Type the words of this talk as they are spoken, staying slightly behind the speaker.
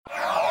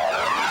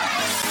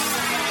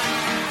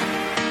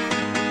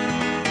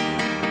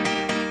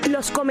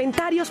Los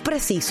comentarios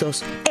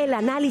precisos, el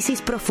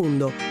análisis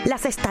profundo,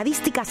 las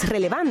estadísticas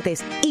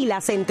relevantes y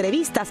las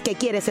entrevistas que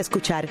quieres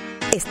escuchar.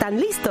 ¿Están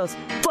listos?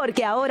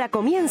 Porque ahora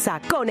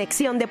comienza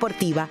Conexión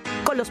Deportiva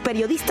con los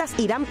periodistas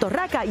Irán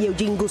Torraca y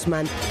Eugene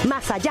Guzmán,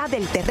 más allá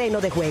del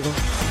terreno de juego.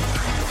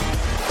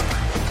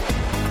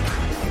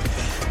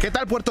 ¿Qué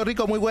tal, Puerto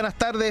Rico? Muy buenas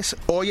tardes.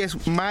 Hoy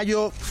es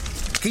mayo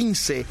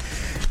 15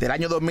 del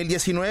año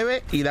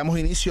 2019 y damos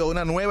inicio a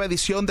una nueva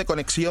edición de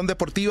Conexión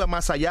Deportiva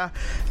más allá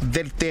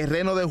del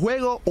terreno de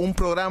juego, un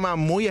programa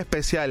muy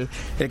especial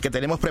el que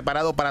tenemos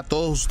preparado para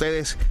todos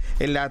ustedes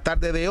en la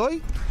tarde de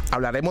hoy.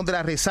 Hablaremos de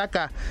la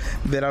resaca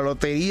de la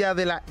lotería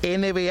de la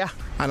NBA,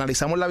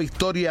 analizamos la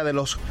victoria de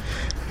los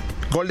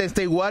Golden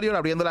State Warriors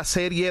abriendo la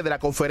serie de la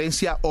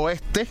conferencia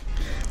oeste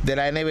de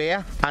la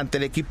NBA ante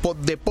el equipo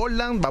de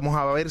Portland. Vamos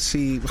a ver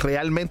si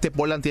realmente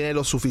Portland tiene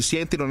lo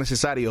suficiente y lo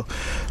necesario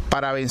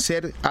para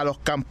vencer a los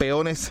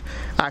campeones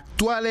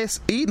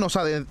actuales, y nos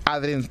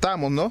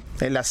adentramos, ¿no?,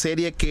 en la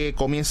serie que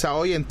comienza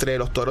hoy entre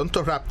los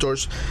Toronto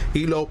Raptors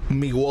y los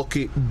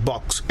Milwaukee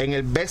Bucks. En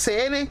el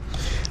BCN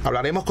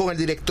hablaremos con el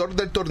director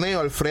del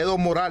torneo, Alfredo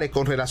Morales,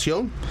 con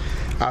relación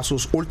a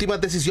sus últimas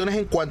decisiones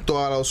en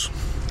cuanto a los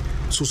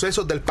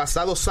sucesos del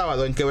pasado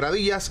sábado en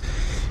Quebradillas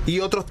y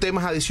otros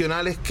temas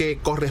adicionales que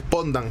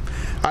correspondan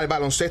al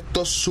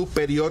baloncesto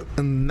superior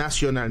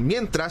nacional.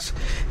 Mientras,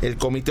 el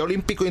Comité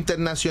Olímpico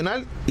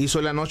Internacional hizo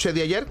en la noche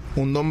de ayer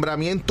un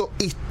nombramiento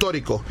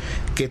histórico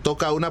que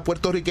toca a una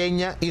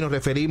puertorriqueña, y nos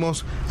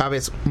referimos a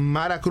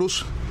Besmara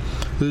Cruz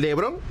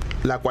Lebrón,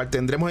 la cual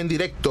tendremos en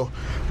directo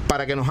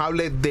para que nos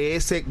hable de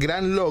ese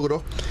gran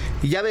logro.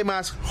 Y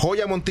además,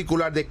 joya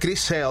monticular de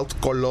Chris Helt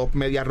con los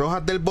Medias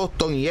Rojas del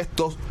Boston, y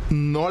estos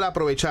no la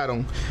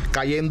aprovecharon,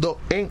 cayendo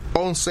en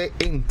 11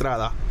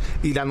 entradas.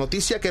 Y la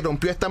noticia que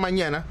rompió esta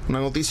mañana, una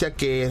noticia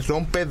que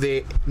rompe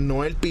de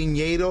Noel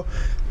Piñeiro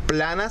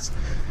Planas,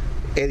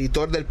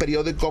 editor del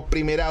periódico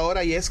Primera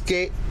Hora, y es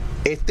que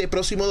este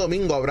próximo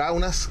domingo habrá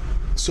unas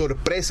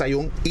sorpresa y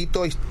un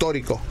hito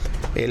histórico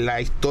en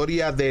la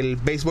historia del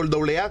béisbol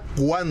AA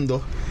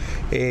cuando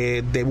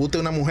debute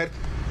una mujer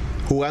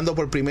jugando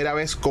por primera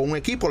vez con un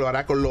equipo. Lo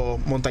hará con los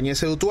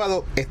montañeses de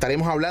Utuado.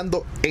 Estaremos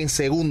hablando en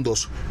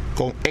segundos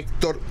con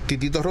Héctor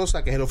Titito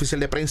Rosa, que es el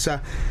oficial de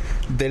prensa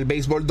del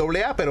béisbol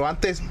AA. Pero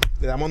antes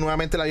le damos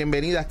nuevamente la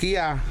bienvenida aquí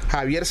a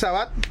Javier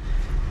Sabat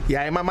y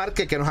a Emma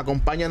Márquez, que nos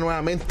acompaña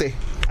nuevamente.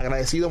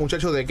 Agradecido,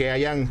 muchachos, de que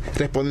hayan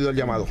respondido el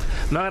llamado.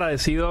 No,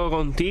 agradecido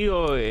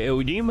contigo,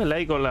 Eugene, ¿verdad?,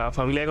 y con la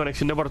familia de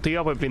Conexión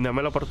Deportiva por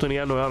brindarme la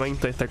oportunidad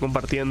nuevamente de estar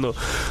compartiendo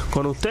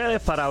con ustedes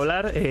para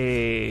hablar,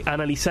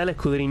 analizar,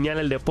 escudriñar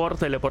el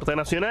deporte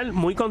nacional.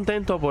 Muy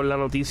contento por la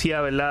noticia,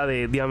 ¿verdad?,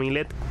 de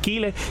Amilet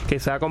Quiles, que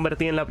se va a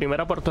convertir en la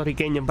primera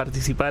puertorriqueña en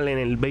participar en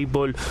el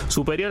béisbol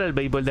superior, el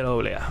béisbol de la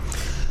AA.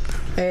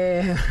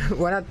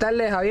 Buenas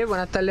tardes, Javier,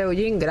 buenas tardes,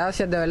 Eugene.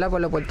 Gracias de verdad por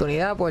la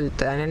oportunidad, por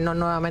tenernos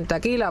nuevamente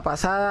aquí. La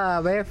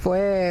pasada vez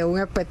fue un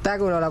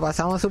espectáculo, la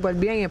pasamos súper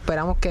bien y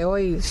esperamos que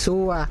hoy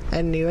suba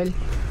el nivel.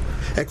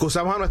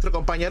 Excusamos a nuestro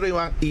compañero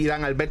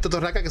Irán Alberto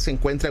Torraca, que se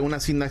encuentra en una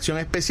asignación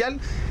especial.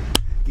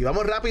 Y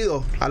vamos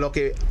rápido a lo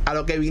que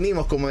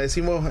vinimos, como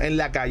decimos en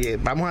la calle.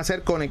 Vamos a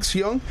hacer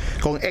conexión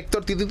con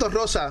Héctor Titito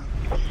Rosa.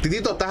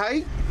 Titito, ¿estás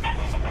ahí?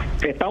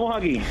 Estamos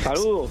aquí.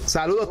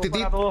 Saludos, Titito.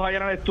 Para todos allá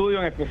en el estudio,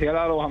 en especial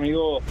a los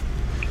amigos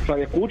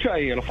Radio Escucha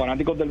y a los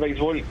fanáticos del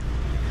béisbol.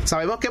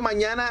 Sabemos que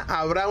mañana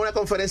habrá una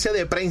conferencia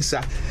de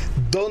prensa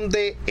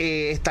donde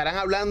estarán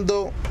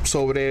hablando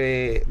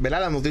sobre,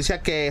 ¿verdad?, la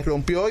noticia que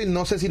rompió hoy.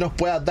 No sé si nos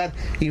puedas dar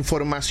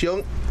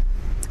información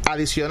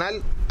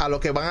adicional a lo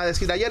que van a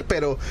decir ayer,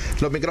 pero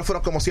los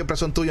micrófonos, como siempre,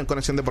 son tuyos en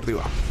Conexión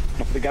Deportiva.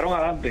 Nos picaron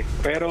adelante,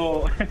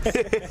 pero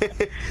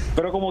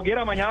como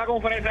quiera, mañana la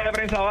conferencia de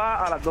prensa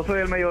va a las 12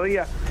 del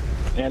mediodía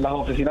en las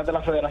oficinas de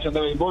la Federación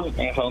de Béisbol,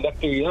 en el salón de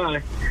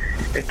actividades.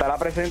 Estará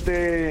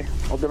presente,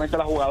 obviamente,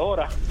 la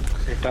jugadora,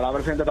 estará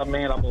presente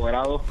también el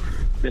apoderado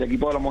del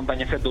equipo de los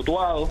montañeses de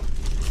Utuado,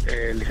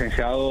 el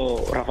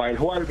licenciado Rafael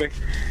Juárez,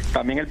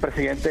 también el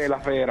presidente de la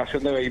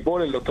Federación de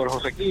Béisbol, el doctor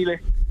José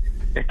Quiles.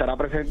 Estará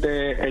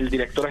presente el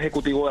director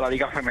ejecutivo de la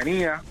Liga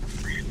Femenina,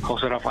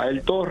 José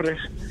Rafael Torres,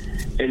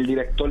 el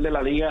director de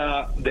la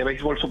Liga de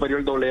Béisbol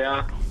Superior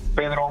AA,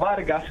 Pedro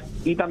Vargas,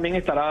 y también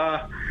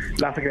estará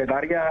la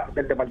secretaria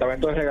del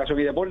Departamento de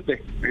Recreación y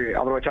Deporte.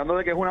 Aprovechando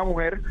de que es una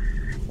mujer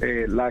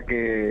la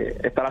que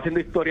estará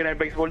haciendo historia en el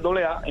béisbol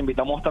AA,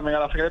 invitamos también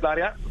a la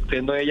secretaria,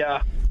 siendo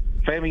ella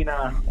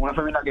una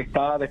fémina que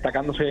está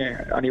destacándose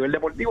a nivel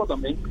deportivo.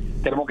 También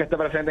tenemos que estar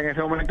presente en ese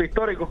momento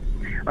histórico,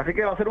 así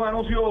que va a ser un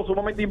anuncio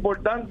sumamente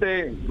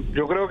importante.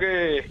 Yo creo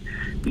que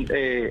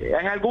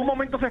en algún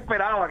momento se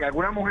esperaba que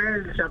alguna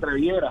mujer se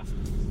atreviera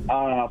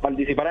a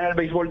participar en el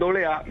béisbol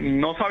AA.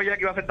 No sabía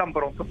que iba a ser tan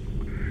pronto,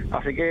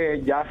 así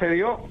que ya se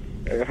dio,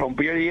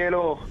 rompió el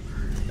hielo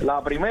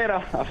la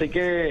primera, así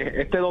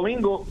que este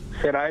domingo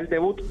será el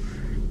debut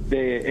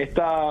de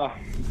esta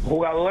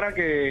jugadora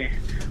que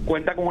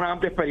cuenta con una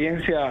amplia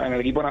experiencia en el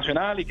equipo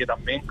nacional y que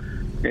también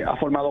ha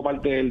formado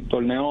parte del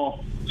torneo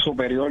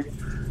superior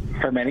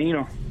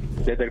femenino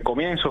desde el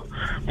comienzo.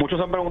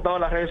 Muchos han preguntado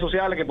en las redes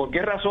sociales que por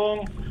qué razón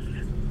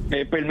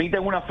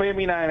permiten una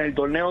fémina en el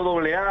torneo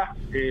AA,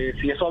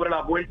 si eso abre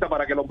la puerta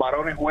para que los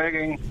varones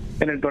jueguen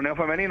en el torneo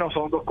femenino,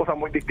 son dos cosas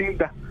muy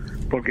distintas,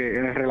 porque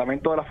en el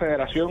reglamento de la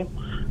federación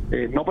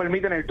no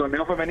permiten en el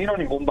torneo femenino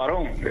ningún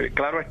varón.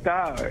 Claro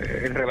está,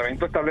 el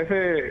reglamento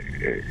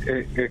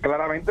establece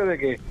claramente de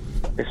que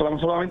son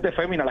solamente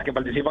féminas las que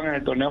participan en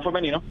el torneo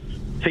femenino.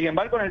 Sin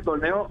embargo, en el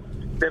torneo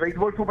de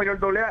béisbol superior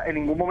AA en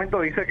ningún momento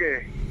dice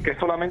que es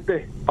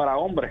solamente para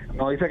hombres,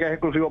 no dice que es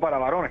exclusivo para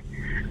varones.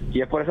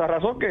 Y es por esa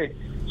razón que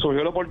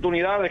surgió la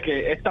oportunidad de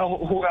que esta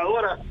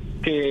jugadora,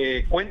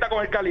 que cuenta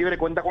con el calibre,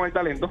 cuenta con el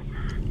talento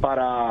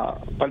para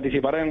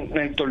participar en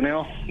el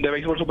torneo de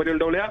béisbol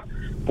superior AA,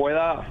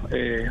 pueda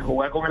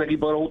jugar con el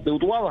equipo de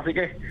Utuado. Así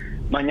que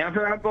mañana se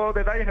verán todos los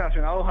detalles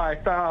relacionados a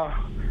esta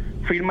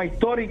firma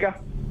histórica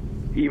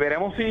y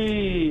veremos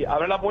si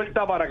abre la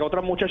puerta para que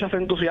otras muchachas se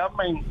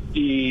entusiasmen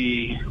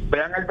y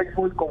vean el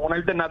béisbol como una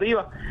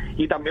alternativa,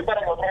 y también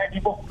para que otros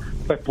equipos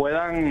pues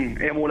puedan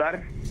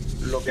emular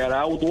lo que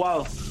hará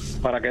Utuado,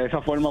 para que de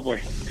esa forma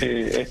pues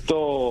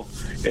esto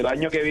el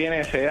año que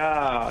viene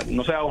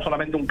no sea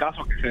solamente un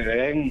caso, que se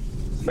den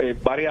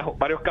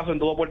varios casos en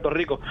todo Puerto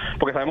Rico,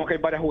 porque sabemos que hay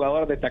varias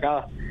jugadoras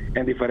destacadas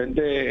en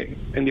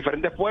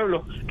diferentes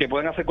pueblos que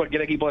pueden hacer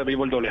cualquier equipo de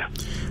béisbol AA.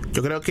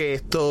 Yo creo que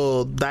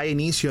esto da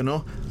inicio,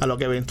 ¿no?, a lo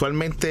que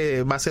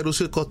eventualmente va a ser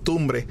uso y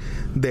costumbre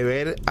de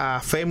ver a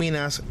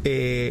féminas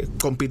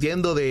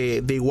compitiendo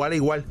de igual a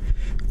igual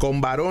con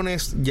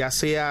varones, ya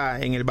sea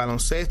en el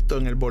baloncesto,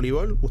 en el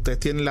voleibol. Ustedes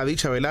tienen la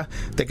dicha, ¿verdad?,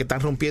 de que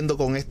están rompiendo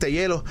con este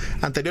hielo.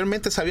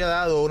 Anteriormente se había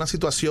dado una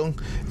situación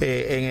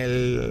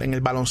en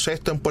el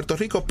baloncesto en Puerto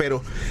Rico,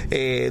 pero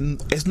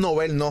es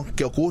novel, ¿no?,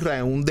 que ocurra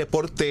en un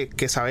deporte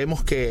que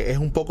sabemos que es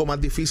un poco más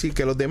difícil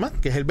que los demás,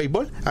 que es el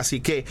béisbol.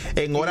 Así que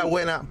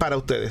enhorabuena para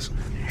ustedes.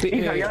 Sí,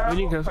 se había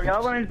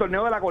dado con el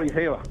torneo de la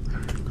Coliseba,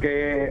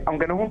 que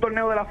aunque no es un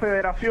torneo de la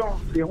federación,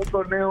 sí es un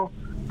torneo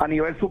a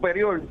nivel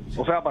superior,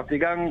 o sea,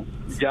 practican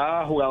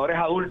ya jugadores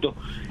adultos,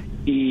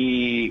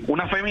 y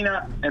una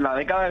fémina en la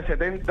década del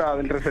 70,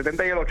 entre el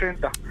 70 y el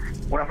 80,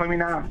 una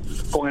fémina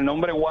con el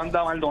nombre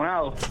Wanda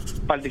Maldonado,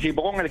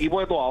 participó con el equipo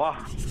de Toa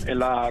Baja en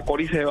la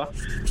Coliseba.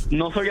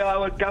 No se había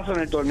dado el caso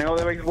en el torneo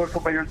de béisbol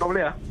superior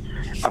AA,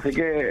 así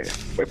que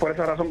es por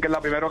esa razón que es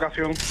la primera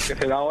ocasión que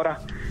se da ahora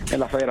en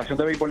la Federación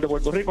de Béisbol de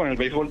Puerto Rico, en el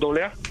béisbol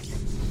AA.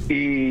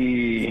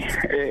 Y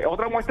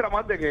otra muestra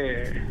más de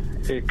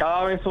que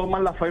cada vez son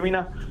más las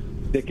féminas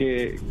de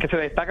que se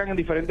destacan en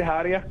diferentes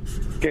áreas,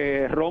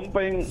 que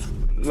rompen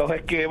los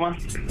esquemas,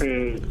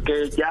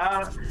 que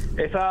ya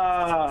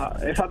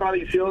esa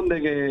tradición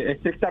de que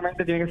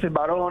estrictamente tienen que ser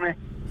varones,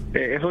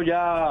 eso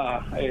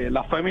ya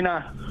las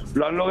féminas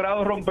lo han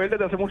logrado romper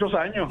desde hace muchos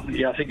años,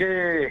 y así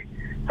que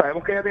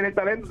sabemos que ella tiene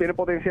talento, tiene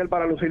potencial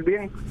para lucir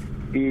bien,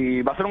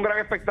 y va a ser un gran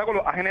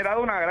espectáculo. Ha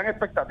generado una gran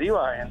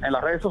expectativa en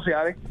las redes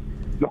sociales.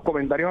 Los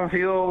comentarios han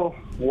sido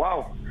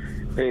wow,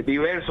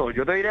 diversos.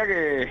 Yo te diría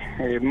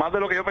que más de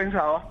lo que yo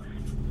pensaba,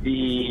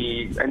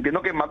 y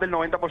entiendo que más del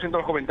 90% de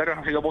los comentarios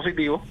han sido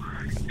positivos.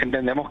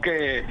 Entendemos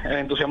que el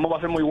entusiasmo va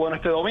a ser muy bueno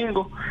este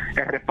domingo,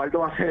 el respaldo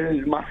va a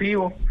ser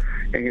masivo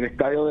en el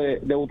estadio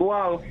de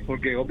Utuado,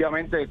 porque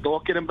obviamente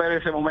todos quieren ver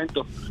ese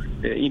momento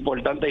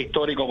importante e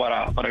histórico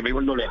para el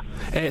béisbol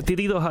AA.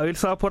 Titito, Javier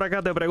Sabas por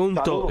acá, te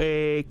pregunto,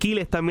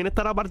 Quiles también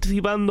estará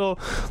participando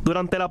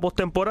durante la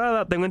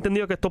postemporada. Tengo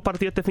entendido que estos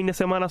partidos este fin de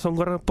semana son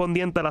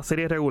correspondientes a la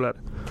serie regular.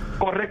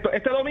 Correcto,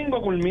 este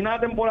domingo culmina la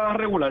temporada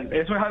regular.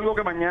 Eso es algo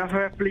que mañana se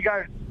va a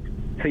explicar,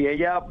 si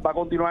ella va a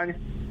continuar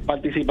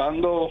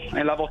participando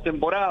en la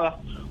postemporada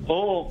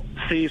o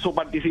si su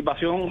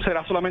participación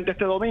será solamente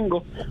este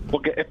domingo,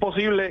 porque es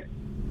posible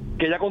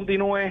que ella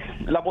continúe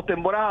la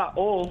postemporada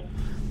o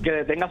que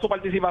detenga su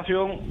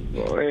participación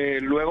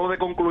luego de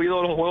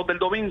concluidos los juegos del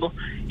domingo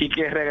y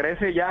que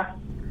regrese ya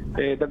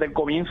desde el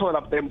comienzo de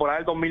la temporada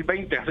del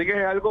 2020. Así que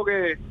es algo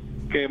que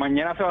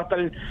mañana se va a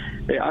estar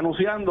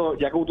anunciando,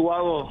 ya que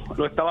Utuado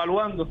lo está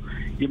evaluando,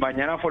 y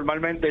mañana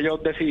formalmente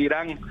ellos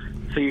decidirán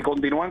si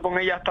continúan con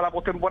ella hasta la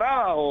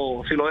postemporada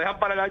o si lo dejan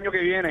para el año que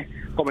viene,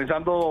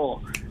 comenzando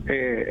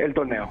el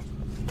torneo.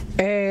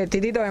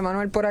 Titito,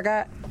 Emanuel por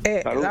acá.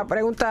 La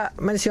pregunta,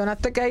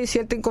 mencionaste que hay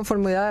cierta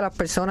inconformidad de las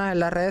personas en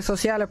las redes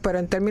sociales, pero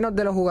en términos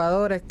de los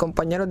jugadores,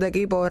 compañeros de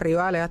equipo,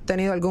 rivales, ¿has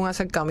tenido algún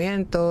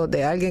acercamiento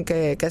de alguien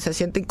que se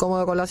siente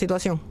incómodo con la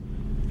situación?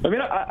 Pues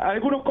mira, hay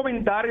algunos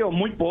comentarios,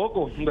 muy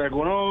pocos, de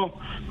algunos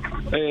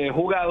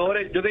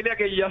jugadores, yo diría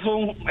que ya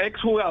son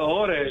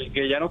exjugadores,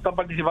 que ya no están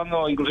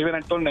participando inclusive en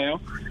el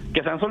torneo,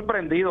 que se han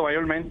sorprendido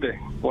mayormente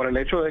por el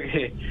hecho de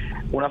que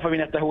una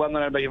fémina esté jugando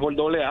en el béisbol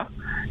AA,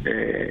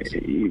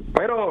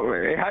 pero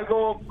es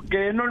algo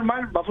que es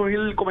normal. Va a surgir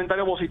el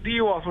comentario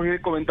positivo, va a surgir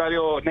el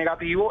comentario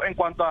negativo en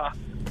cuanto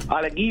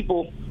al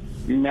equipo.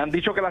 Me han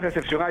dicho que la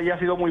recepción allí ha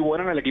sido muy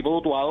buena en el equipo de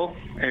Utuado.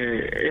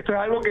 Esto es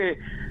algo que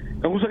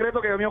es un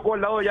secreto que yo me he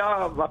acordado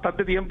ya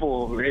bastante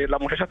tiempo. La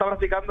muchacha está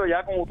practicando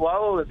ya con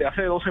Utuado desde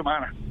hace 2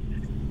 semanas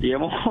y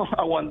hemos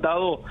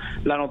aguantado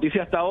la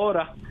noticia hasta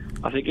ahora.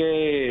 Así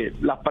que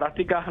las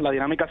prácticas, la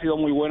dinámica ha sido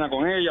muy buena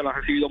con ella, la ha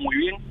recibido muy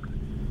bien.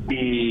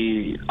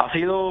 y ha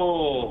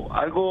sido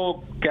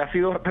algo que ha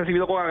sido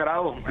recibido con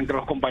agrado entre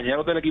los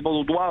compañeros del equipo de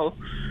Utuado,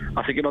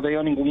 así que no he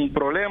tenido ningún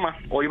problema.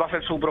 Hoy va a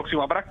ser su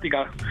próxima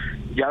práctica,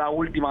 ya la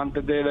última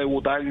antes de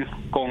debutar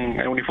con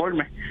el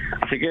uniforme,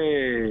 así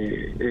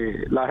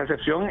que la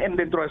recepción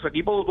dentro de su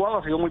equipo de Utuado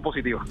ha sido muy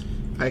positiva.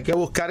 Hay que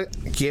buscar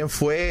quién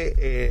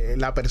fue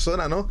la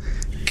persona, ¿no?,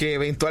 que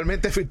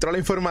eventualmente filtró la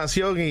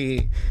información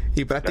y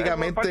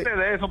prácticamente... Parte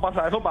de eso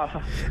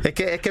pasa. Es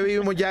que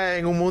vivimos ya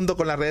en un mundo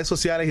con las redes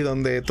sociales y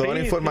donde toda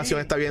la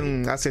información está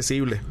bien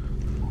accesible.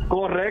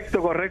 Correcto,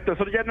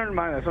 eso ya es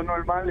normal,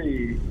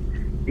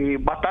 y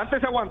bastante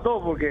se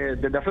aguantó porque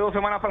desde hace 2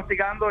 semanas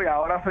practicando y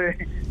ahora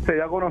se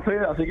dio a conocer,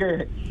 así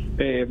que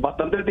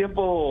bastante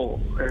tiempo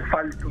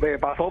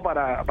pasó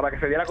para que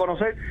se diera a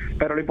conocer,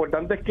 pero lo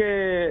importante es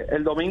que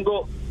el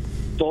domingo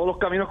todos los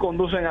caminos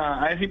conducen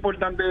a ese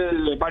importante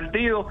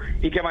partido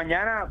y que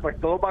mañana pues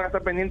todos van a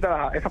estar pendientes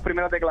a esas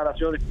primeras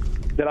declaraciones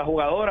de las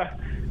jugadoras,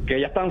 que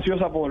ella está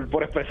ansiosa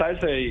por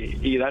expresarse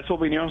y dar su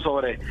opinión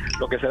sobre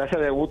lo que será ese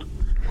debut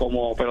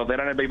como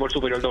pelotera en el béisbol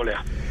superior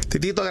AA.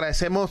 Titito,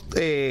 agradecemos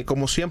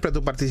como siempre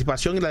tu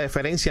participación y la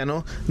deferencia,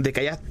 ¿no?, de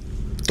que hayas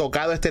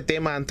tocado este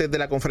tema antes de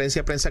la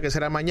conferencia de prensa que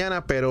será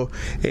mañana, pero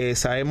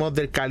sabemos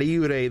del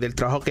calibre y del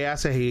trabajo que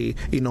haces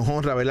y nos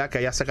honra, ¿verdad?, que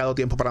hayas sacado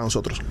tiempo para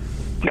nosotros.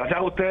 Gracias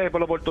a ustedes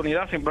por la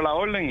oportunidad, siempre la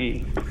orden,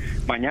 y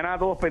mañana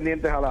todos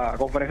pendientes a la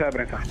conferencia de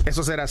prensa.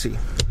 Eso será así.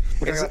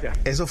 Muchas gracias.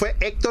 Eso fue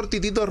Héctor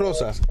Titito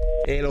Rosas,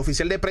 el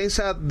oficial de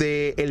prensa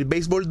del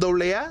béisbol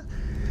AA.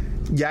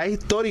 Ya es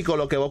histórico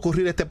lo que va a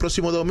ocurrir este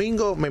próximo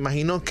domingo. Me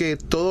imagino que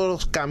todos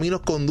los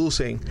caminos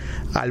conducen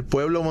al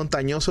pueblo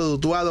montañoso de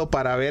Utuado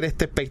para ver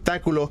este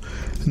espectáculo,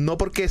 no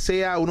porque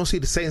sea uno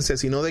circense,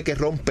 sino de que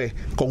rompe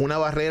con una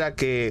barrera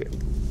que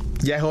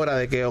ya es hora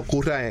de que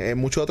ocurra en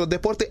muchos otros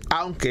deportes,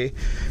 aunque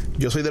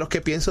yo soy de los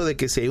que pienso de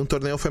que si hay un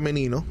torneo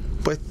femenino,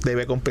 pues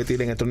debe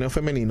competir en el torneo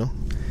femenino.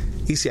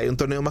 Y si hay un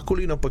torneo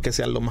masculino, pues que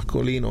sean los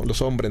masculinos,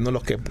 los hombres, no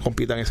los que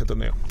compitan en ese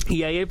torneo.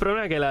 Y ahí el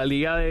problema es que la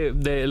liga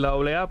de la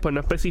AA pues no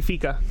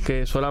especifica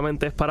que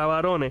solamente es para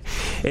varones.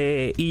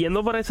 Y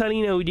yendo por esa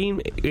línea,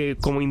 Eugene,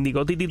 como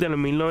indicó Titito en el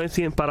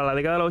 1900, para la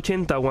década de los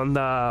 80,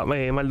 Wanda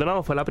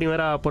Maldonado fue la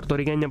primera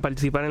puertorriqueña en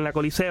participar en la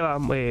Coliseba,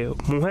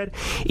 mujer.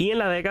 Y en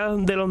la década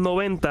de los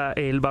 90,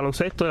 el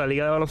baloncesto, la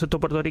liga de baloncesto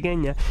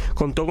puertorriqueña,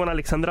 contó con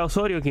Alexandra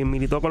Osorio, quien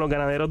militó con los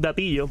Ganaderos de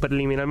Atillo.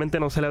 Preliminarmente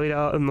no se le había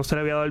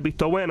dado el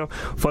visto bueno.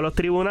 Fue a los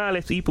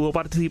tribunales y pudo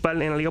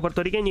participar en la liga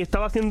puertorriqueña y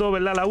estaba haciendo,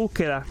 ¿verdad?, la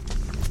búsqueda.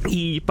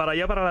 Y para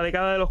allá, para la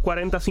década de los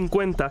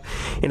 40-50,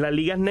 en las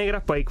ligas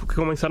negras, pues ahí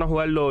comenzaron a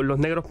jugar los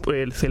negros,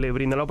 se les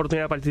brindó la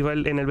oportunidad de participar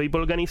en el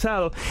béisbol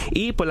organizado,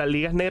 y pues las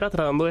ligas negras,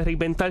 tratando de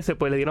reinventarse,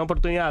 pues le dieron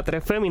oportunidad a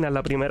 3 féminas.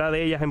 La primera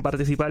de ellas en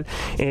participar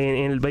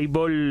en el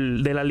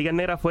béisbol de las ligas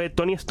negras fue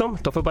Toni Stone.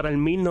 Esto fue para el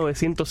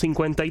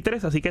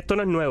 1953, así que esto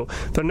no es nuevo.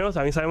 Esto es nuevo,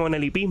 también sabemos en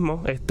el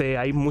hipismo,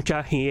 hay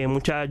muchas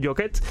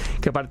jockets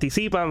que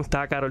participan,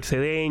 está Carol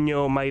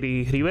Cedeño,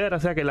 Mayri Rivera, o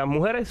sea que las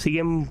mujeres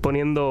siguen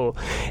poniendo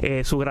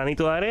su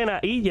granito de arena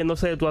y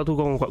yéndose de tú a tú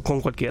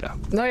con cualquiera.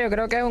 No, yo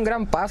creo que es un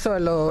gran paso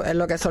en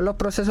lo que son los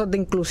procesos de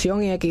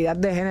inclusión y equidad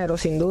de género,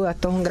 sin duda.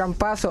 Esto es un gran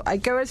paso. Hay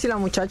que ver si la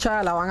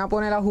muchacha la van a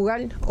poner a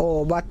jugar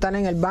o va a estar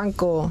en el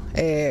banco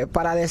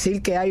para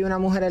decir que hay una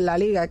mujer en la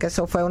liga, que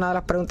eso fue una de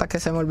las preguntas que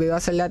se me olvidó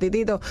hacerle a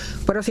Titito.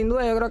 Pero sin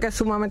duda yo creo que es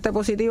sumamente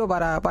positivo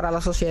para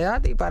la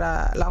sociedad y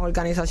para las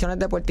organizaciones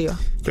deportivas.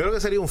 Yo creo que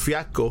sería un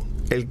fiasco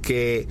el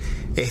que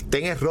esté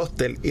en el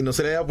roster y no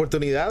se le dé la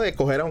oportunidad de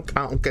coger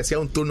aunque sea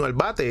un turno al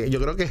bate. Yo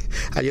creo que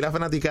ayer la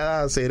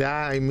fanaticada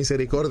será en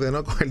misericordia,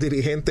 ¿no?, con el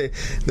dirigente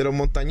de los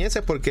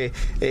montañeses, porque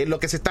lo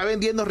que se está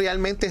vendiendo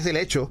realmente es el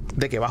hecho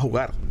de que va a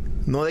jugar,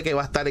 no de que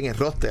va a estar en el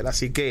roster.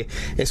 Así que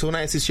es una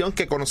decisión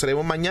que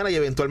conoceremos mañana y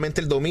eventualmente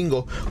el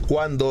domingo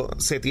cuando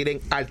se tiren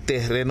al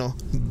terreno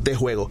de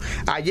juego.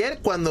 Ayer,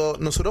 cuando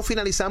nosotros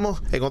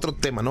finalizamos, en otro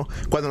tema, ¿no?,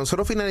 cuando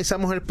nosotros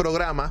finalizamos el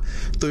programa,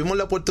 tuvimos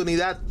la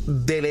oportunidad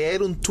de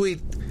leer un tweet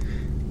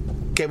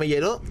que me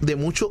llenó de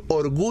mucho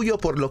orgullo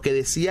por lo que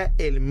decía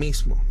él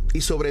mismo,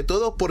 y sobre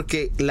todo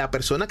porque la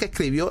persona que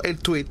escribió el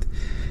tweet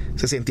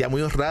se sentía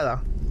muy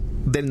honrada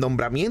del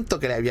nombramiento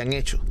que le habían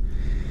hecho.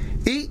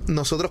 Y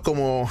nosotros,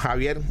 como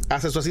Javier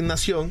hace su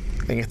asignación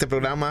en este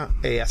programa,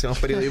 hacemos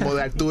periodismo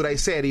de altura y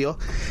serio,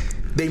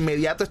 de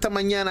inmediato esta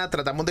mañana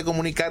tratamos de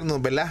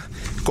comunicarnos, ¿verdad?,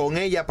 con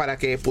ella para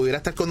que pudiera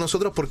estar con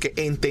nosotros, porque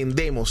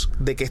entendemos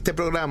de que este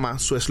programa,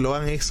 su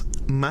eslogan es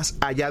más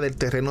allá del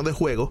terreno de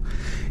juego,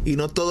 y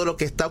no todo lo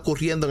que está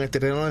ocurriendo en el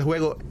terreno de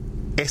juego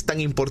es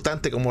tan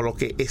importante como lo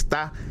que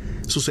está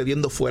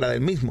sucediendo fuera del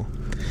mismo.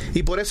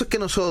 Y por eso es que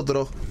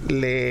nosotros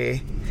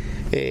le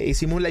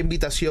hicimos la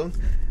invitación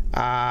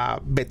a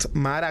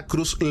Betmara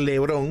Cruz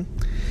Lebrón,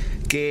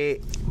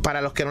 que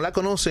para los que no la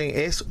conocen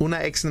es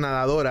una ex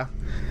nadadora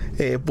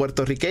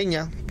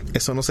puertorriqueña.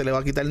 Eso no se le va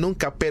a quitar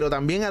nunca, pero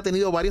también ha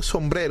tenido varios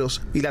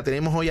sombreros y la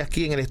tenemos hoy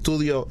aquí en el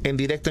estudio en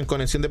directo en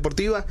Conexión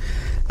Deportiva.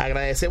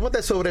 Agradecemos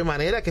de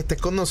sobremanera que estés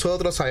con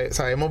nosotros.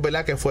 Sabemos,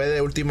 ¿verdad?, que fue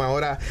de última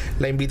hora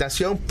la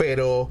invitación,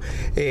 pero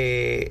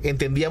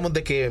entendíamos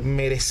de que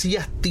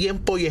merecías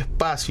tiempo y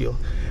espacio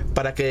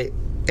para que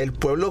el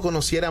pueblo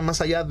conociera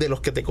más allá de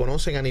los que te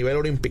conocen a nivel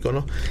olímpico,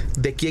 ¿no?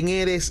 De quién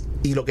eres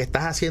y lo que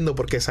estás haciendo,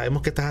 porque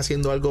sabemos que estás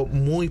haciendo algo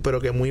muy, pero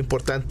que muy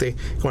importante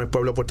con el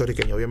pueblo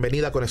puertorriqueño.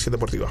 Bienvenida a Conexión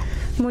Deportiva.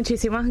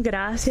 Muchísimas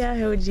gracias,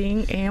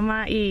 Eugene,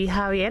 Emma y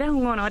Javier. Es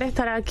un honor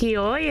estar aquí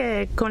hoy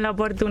con la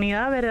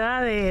oportunidad,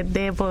 ¿verdad?,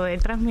 de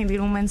poder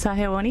transmitir un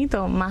mensaje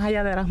bonito, más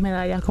allá de las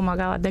medallas, como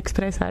acabas de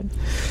expresar.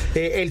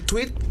 El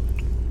tweet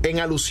en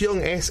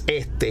alusión es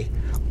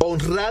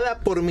honrada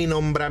por mi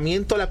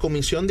nombramiento a la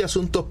Comisión de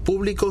Asuntos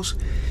Públicos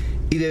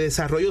y de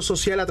Desarrollo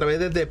Social a través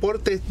del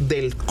deporte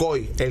del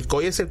COI. El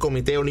COI es el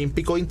Comité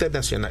Olímpico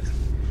Internacional.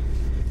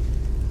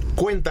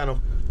 Cuéntanos,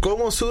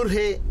 ¿cómo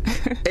surge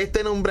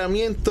este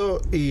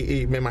nombramiento?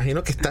 Y me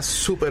imagino que estás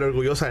súper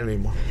orgullosa del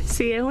mismo.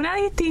 Sí, es una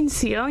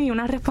distinción y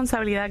una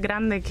responsabilidad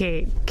grande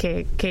que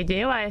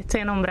lleva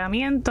este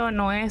nombramiento.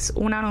 No es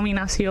una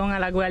nominación a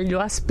la cual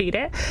yo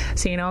aspiré,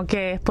 sino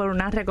que es por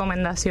una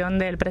recomendación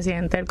del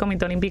presidente del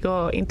Comité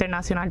Olímpico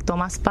Internacional,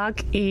 Thomas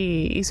Bach,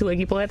 y su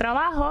equipo de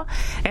trabajo.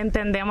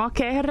 Entendemos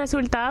que es el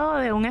resultado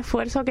de un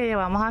esfuerzo que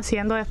llevamos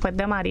haciendo después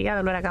de María,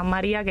 del huracán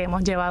María, que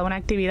hemos llevado una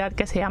actividad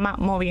que se llama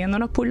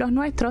Moviéndonos por los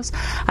Nuestros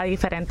a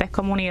diferentes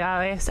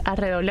comunidades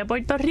alrededor de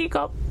Puerto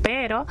Rico,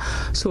 pero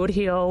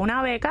surgió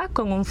una beca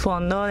con un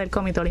fondo del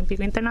Comité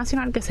Olímpico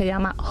Internacional que se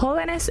llama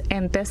Jóvenes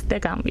Entes de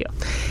Cambio.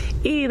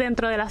 Y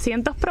dentro de las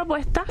cientos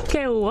propuestas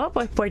que hubo,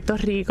 pues Puerto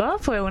Rico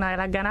fue una de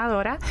las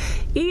ganadoras,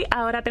 y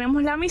ahora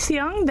tenemos la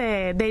misión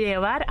de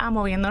llevar a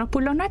Moviéndonos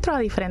por los Nuestros a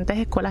diferentes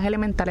escuelas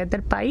elementales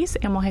del país.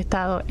 Hemos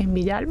estado en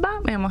Villalba,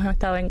 hemos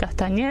estado en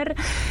Castañer,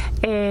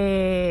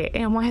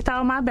 hemos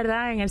estado más,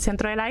 ¿verdad?, en el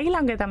centro de la isla,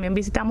 aunque también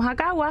visitamos a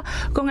Cagua,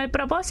 con el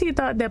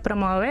propósito de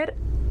promover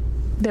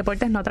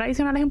deportes no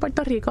tradicionales en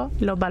Puerto Rico,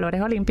 los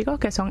valores olímpicos,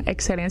 que son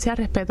excelencia,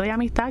 respeto y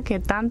amistad, que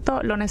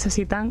tanto lo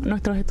necesitan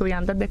nuestros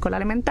estudiantes de escuela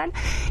elemental,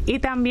 y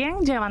también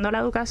llevando la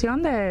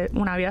educación de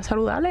una vida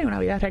saludable y una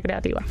vida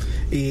recreativa.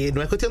 Y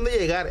no es cuestión de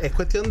llegar, es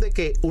cuestión de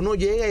que uno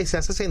llega y se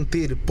hace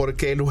sentir,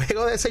 porque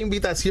luego de esa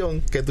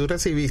invitación que tú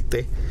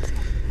recibiste,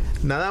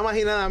 nada más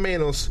y nada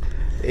menos,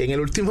 en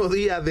el último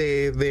día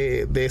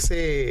de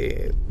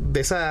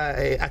esa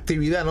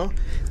actividad, ¿no?,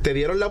 te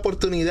dieron la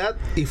oportunidad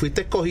y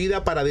fuiste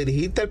escogida para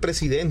dirigirte al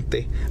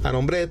presidente a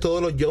nombre de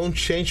todos los Young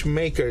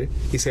Changemakers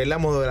y ser la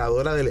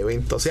moderadora del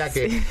evento. O sea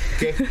que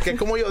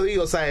como yo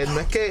digo, ¿sabes? No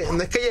es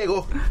que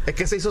llegó, es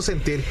que se hizo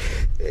sentir.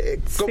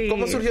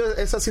 ¿Cómo surgió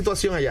esa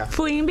situación allá?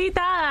 Fui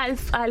invitada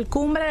al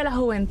Cumbre de la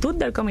Juventud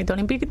del Comité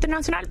Olímpico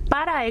Internacional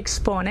para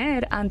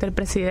exponer ante el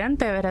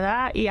presidente,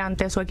 ¿verdad?, y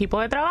ante su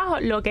equipo de trabajo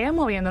lo que es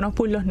Moviéndonos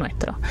por los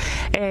Nuestros.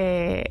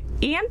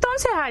 Y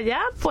entonces allá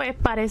pues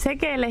parece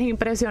que les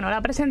impresionó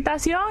la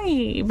presentación,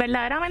 y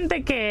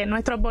verdaderamente que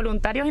nuestros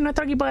voluntarios y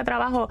nuestro equipo de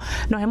trabajo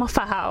nos hemos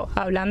fajado,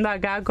 hablando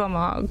acá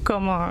como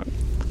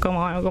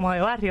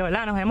de barrio,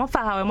 ¿verdad? Nos hemos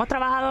fajado, hemos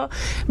trabajado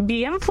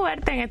bien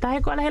fuerte en estas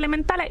escuelas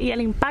elementales, y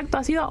el impacto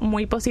ha sido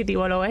muy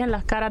positivo. Lo ves en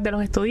las caras de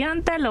los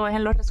estudiantes, lo ves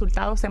en los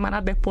resultados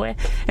semanas después,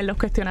 en los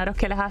cuestionarios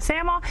que les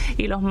hacemos,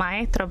 y los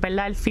maestros,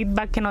 ¿verdad? El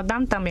feedback que nos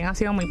dan también ha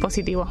sido muy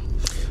positivo.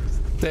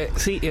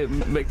 Sí,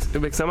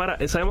 Bexamara,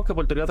 sabemos que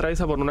Puerto Rico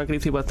atraviesa por una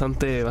crisis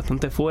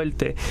bastante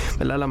fuerte,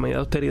 ¿verdad?, la medida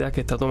de austeridad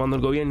que está tomando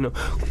el gobierno.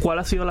 ¿Cuál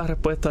ha sido la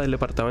respuesta del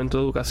Departamento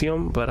de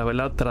Educación para,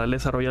 ¿verdad?, tratar de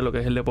desarrollar lo que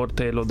es el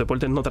deporte, los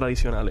deportes no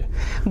tradicionales?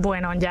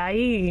 Bueno, ya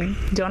ahí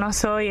yo no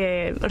soy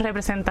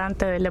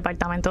representante del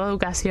Departamento de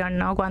Educación,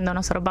 ¿no? Cuando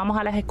nosotros vamos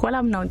a las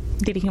escuelas nos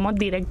dirigimos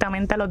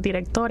directamente a los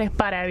directores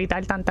para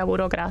evitar tanta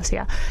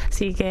burocracia.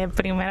 Así que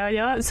primero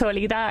yo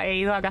solita he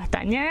ido a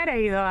Castañer,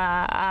 he ido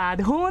a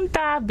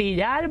Adjuntas,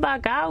 Villalba,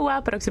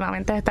 Cagua,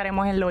 próximamente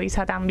estaremos en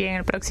Loíza también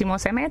el próximo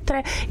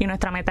semestre, y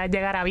nuestra meta es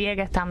llegar a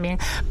Vieques también,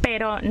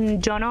 pero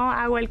yo no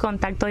hago el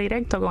contacto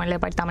directo con el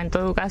Departamento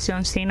de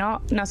Educación,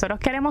 sino nosotros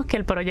queremos que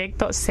el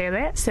proyecto se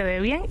dé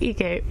bien y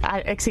que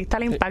exista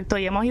el impacto,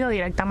 y hemos ido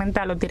directamente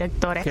a los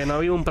directores. Que no ha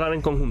habido un plan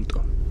en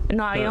conjunto.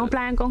 No ha habido un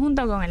plan en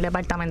conjunto con el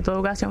Departamento de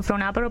Educación. Fue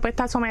una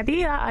propuesta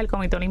sometida al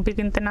Comité Olímpico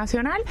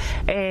Internacional,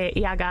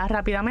 y acá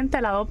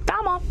rápidamente la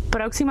adoptamos.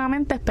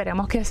 Próximamente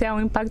esperemos que sea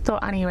un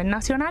impacto a nivel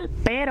nacional,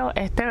 pero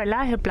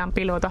 ¿verdad?, es el plan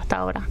piloto hasta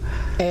ahora.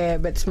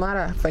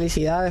 Betsmara,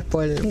 felicidades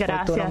por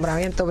tu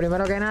nombramiento.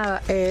 Primero que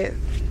nada,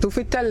 tú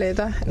fuiste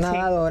atleta,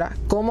 nadadora.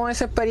 Sí. ¿Cómo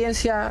esa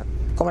experiencia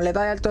como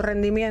atleta de alto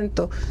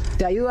rendimiento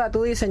te ayuda a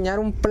tú diseñar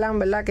un plan,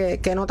 ¿verdad?,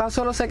 que no tan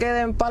solo se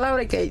quede en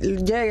palabras y que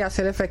llegue a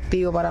ser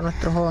efectivo para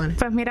nuestros jóvenes?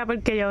 Pues mira,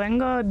 porque yo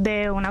vengo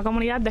de una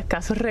comunidad de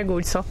escasos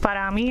recursos.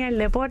 Para mí el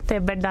deporte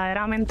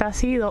verdaderamente ha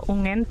sido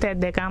un ente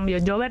de cambio.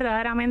 Yo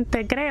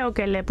verdaderamente creo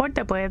que el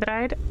deporte puede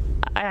traer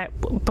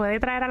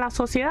a la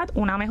sociedad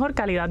una mejor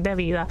calidad de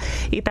vida,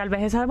 y tal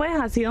vez esa vez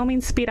ha sido mi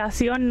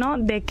inspiración, ¿no?,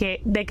 de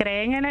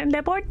creer en el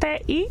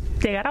deporte y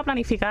llegar a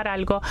planificar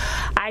algo.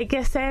 Hay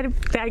que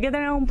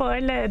tener un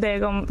poder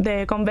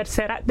de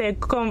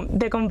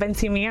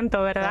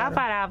convencimiento, ¿verdad?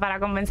 Claro. Para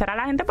convencer a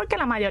la gente, porque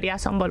la mayoría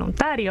son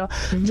voluntarios.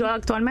 Yo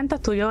actualmente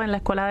estudio en la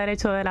Escuela de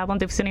Derecho de la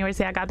Pontificia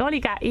Universidad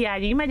Católica y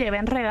allí me llevé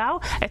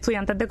enredado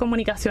estudiantes de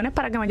comunicaciones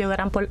para que me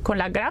ayudaran con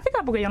las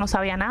gráficas, porque yo no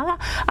sabía nada,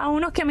 a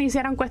unos que me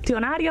hicieran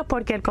cuestionarios,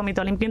 porque el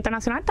Comité Olímpico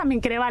Internacional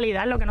también quiere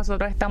validar lo que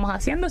nosotros estamos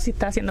haciendo, si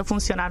está haciendo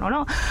funcionar o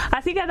no.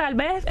 Así que tal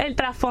vez el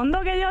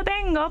trasfondo que yo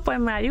tengo pues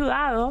me ha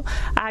ayudado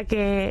a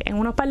que en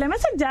unos par de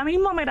meses ya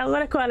mismo me gradué de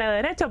la Escuela de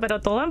Derecho,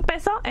 pero todo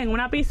empezó en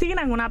una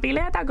piscina, en una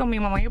pileta, con mi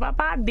mamá y mi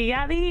papá,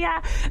 día a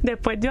día,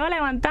 después yo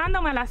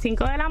levantándome a las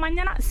 5 de la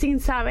mañana sin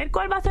saber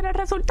cuál va a ser el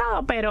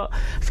resultado, pero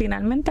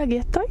finalmente aquí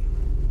estoy.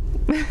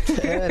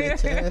 Chévere,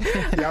 chévere.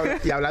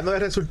 Y hablando de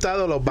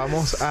resultados, los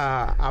vamos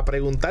a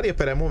preguntar y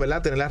esperemos,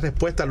 ¿verdad?, tener la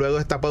respuesta luego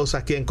de esta pausa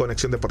aquí en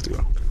Conexión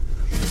Deportiva.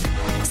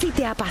 Si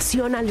te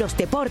apasionan los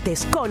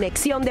deportes,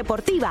 Conexión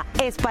Deportiva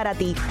es para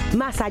ti,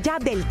 más allá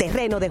del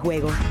terreno de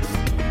juego.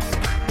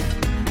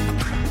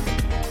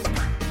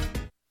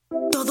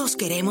 Todos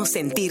queremos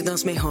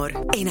sentirnos mejor,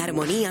 en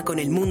armonía con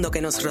el mundo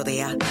que nos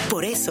rodea.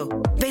 Por eso,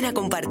 ven a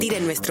compartir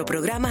en nuestro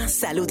programa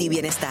Salud y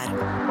Bienestar.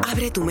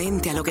 Abre tu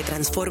mente a lo que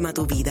transforma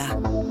tu vida.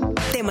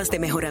 Temas de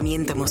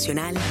mejoramiento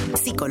emocional,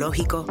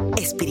 psicológico,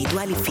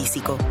 espiritual y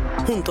físico,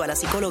 junto a la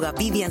psicóloga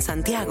Vivian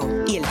Santiago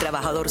y el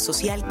trabajador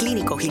social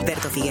clínico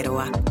Gilberto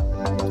Figueroa.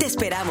 Te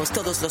esperamos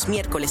todos los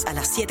miércoles a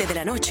las 7 de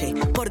la noche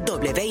por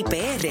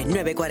WIPR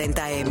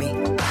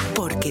 940M,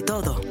 porque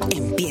todo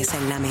empieza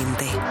en la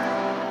mente.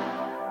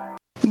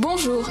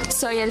 Bonjour,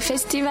 soy el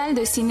Festival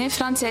de Cine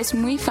Francés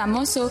muy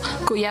famoso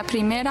cuya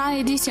primera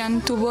edición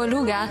tuvo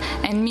lugar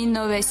en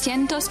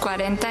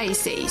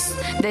 1946.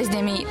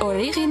 Desde mis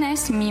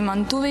orígenes me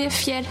mantuve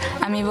fiel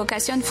a mi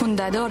vocación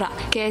fundadora,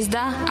 que es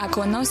dar a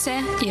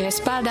conocer y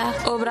respaldar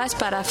obras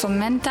para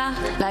fomentar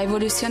la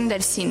evolución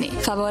del cine,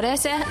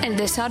 favorecer el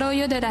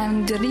desarrollo de la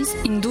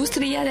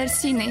industria del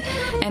cine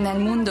en el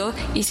mundo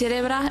y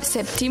celebrar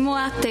séptimo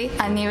arte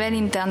a nivel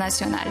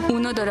internacional.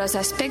 Uno de los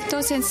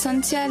aspectos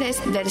esenciales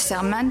del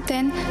certamen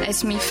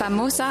es mi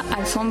famosa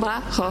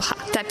alfombra roja,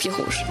 tapis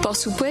rouge. Por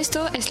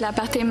supuesto, es la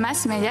parte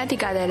más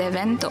mediática del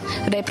evento.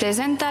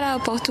 Representa la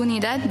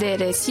oportunidad de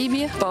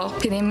recibir por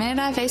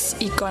primera vez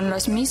y con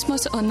los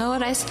mismos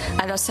honores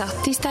a los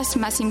artistas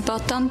más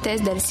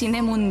importantes del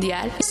cine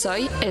mundial.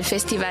 Soy el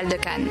Festival de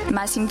Cannes.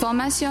 Más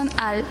información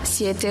al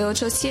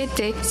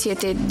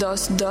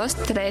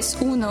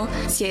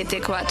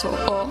 787-722-3174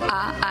 o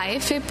a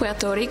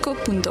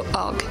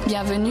afpuertorico.org.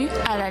 Bienvenue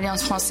à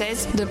l'Alliance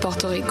Française de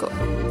Puerto Rico.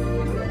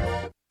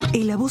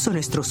 El abuso a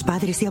nuestros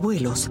padres y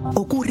abuelos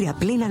ocurre a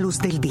plena luz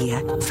del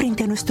día,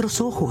 frente a nuestros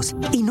ojos,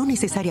 y no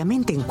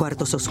necesariamente en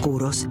cuartos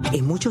oscuros.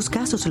 En muchos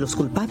casos, los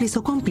culpables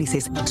o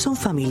cómplices son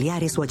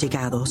familiares o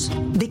allegados.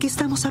 ¿De qué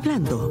estamos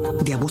hablando?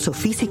 De abuso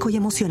físico y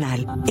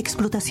emocional,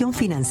 explotación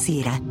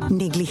financiera,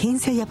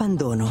 negligencia y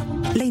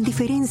abandono. La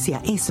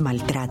indiferencia es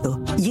maltrato,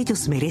 y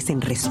ellos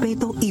merecen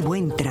respeto y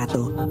buen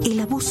trato.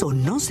 El abuso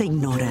no se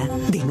ignora.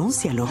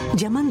 Denúncialo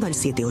llamando al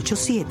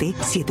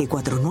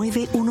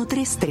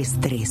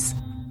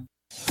 787-749-1333.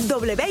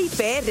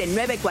 WIPR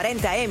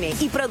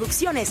 940M y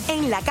Producciones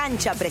En la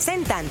Cancha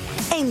presentan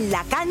En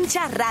la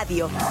Cancha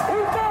Radio.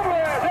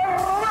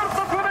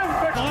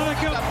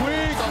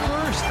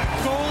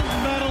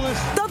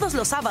 Todos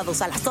los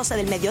sábados a las 12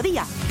 del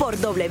mediodía por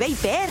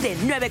WIPR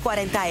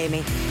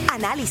 940M.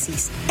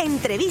 Análisis,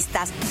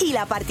 entrevistas y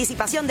la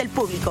participación del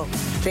público.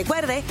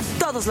 Recuerde,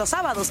 todos los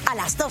sábados a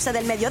las 12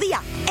 del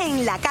mediodía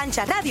en La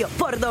Cancha Radio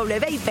por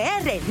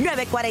WIPR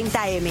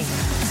 940M.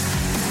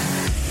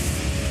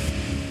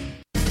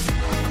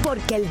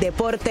 Porque el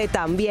deporte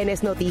también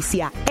es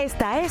noticia.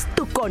 Esta es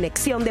tu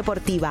Conexión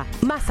Deportiva,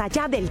 más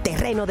allá del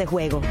terreno de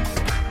juego.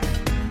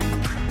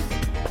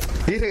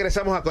 Y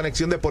regresamos a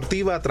Conexión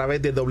Deportiva a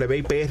través de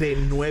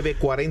WIPR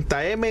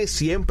 940M,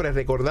 siempre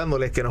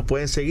recordándoles que nos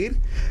pueden seguir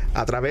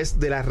a través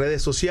de las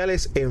redes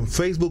sociales en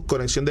Facebook,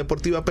 Conexión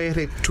Deportiva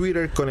PR,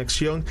 Twitter,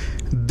 Conexión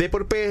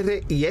Deport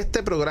PR, y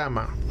este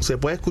programa se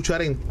puede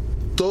escuchar en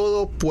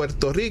todo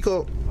Puerto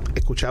Rico.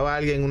 Escuchaba a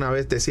alguien una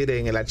vez decir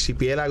en el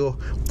archipiélago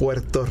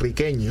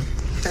puertorriqueño,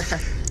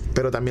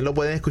 pero también lo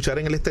pueden escuchar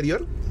en el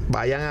exterior.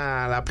 Vayan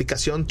a la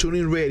aplicación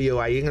Tuning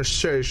Radio, ahí en el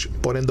search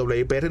ponen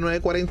WIPR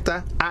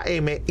 940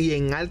 AM y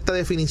en alta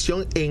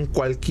definición en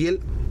cualquier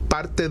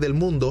parte del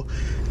mundo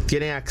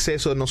tienen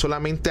acceso no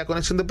solamente a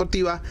Conexión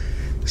Deportiva,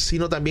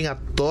 sino también a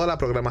toda la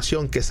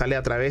programación que sale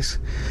a través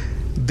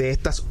de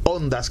estas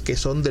ondas que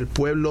son del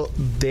pueblo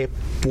de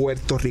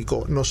Puerto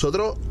Rico.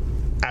 Nosotros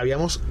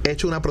habíamos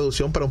hecho una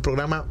producción para un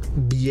programa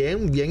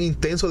bien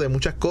intenso de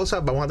muchas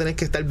cosas. Vamos a tener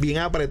que estar bien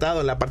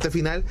apretados en la parte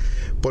final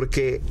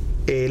porque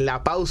en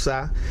la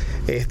pausa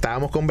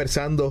estábamos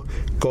conversando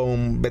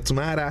con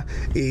Betsmara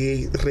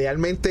y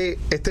realmente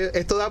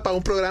esto da para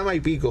un programa y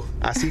pico.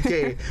 Así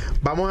que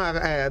vamos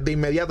de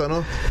inmediato,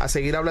 ¿no?, a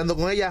seguir hablando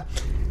con ella.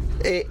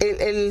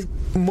 El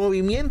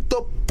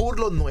movimiento por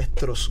los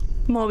nuestros.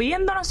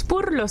 Moviéndonos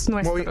por los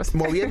nuestros.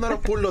 Moviéndonos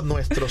por los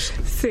nuestros.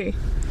 Sí.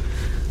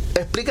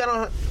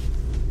 Explícanos,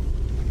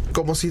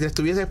 como si te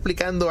estuviese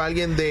explicando a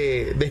alguien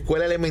de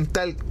escuela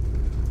elemental,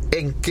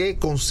 en qué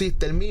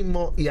consiste el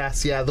mismo y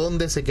hacia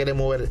dónde se quiere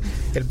mover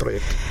el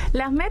proyecto.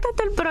 Las metas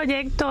del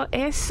proyecto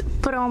es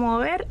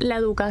promover la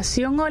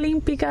educación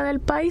olímpica del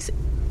país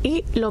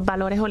y los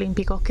valores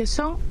olímpicos, que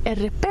son el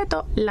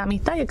respeto, la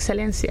amistad y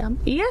excelencia.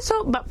 Y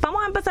eso,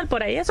 vamos a empezar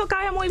por ahí, eso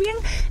cabe muy bien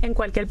en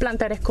cualquier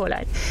plantel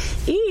escolar.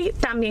 Y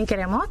también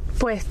queremos,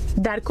 pues,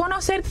 dar a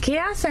conocer qué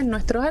hacen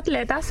nuestros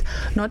atletas,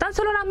 no tan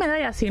solo las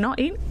medallas, sino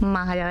ir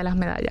más allá de las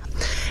medallas.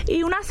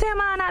 Y una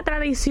semana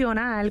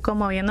tradicional,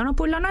 como viéndonos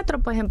por lo nuestro,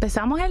 pues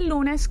empezamos el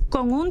lunes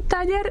con un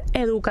taller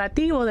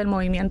educativo del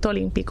movimiento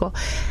olímpico.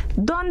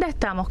 ¿Dónde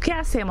estamos? ¿Qué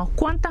hacemos?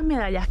 ¿Cuántas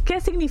medallas?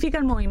 ¿Qué significa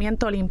el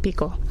movimiento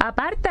olímpico?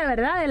 Aparte,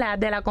 ¿verdad?,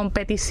 de la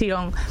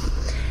competición.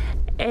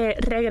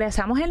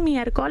 Regresamos el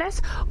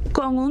miércoles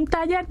con un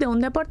taller de un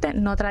deporte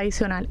no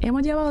tradicional.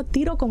 Hemos llevado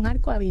tiro con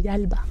arco a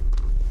Villalba.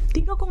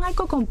 Tiro con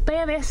arco con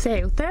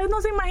PVC. Ustedes no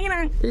se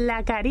imaginan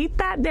la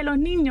carita de los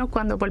niños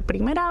cuando por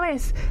primera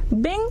vez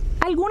ven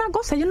alguna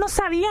cosa. Ellos no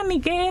sabían ni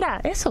qué era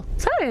eso,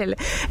 ¿sabes?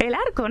 El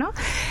arco, ¿no?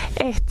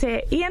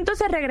 Y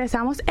entonces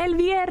regresamos el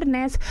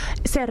viernes,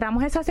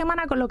 cerramos esa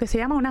semana con lo que se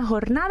llama una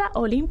jornada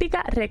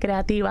olímpica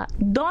recreativa,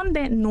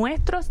 donde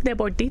nuestros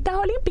deportistas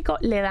olímpicos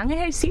le dan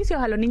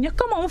ejercicios a los niños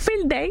como un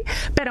field day,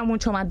 pero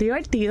mucho más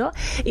divertido,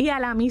 y a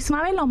la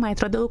misma vez los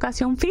maestros de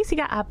educación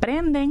física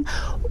aprenden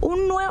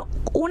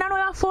una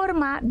nueva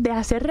forma de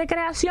hacer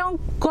recreación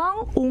con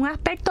un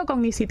aspecto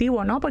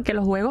cognitivo, ¿no? Porque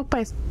los juegos,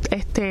 pues,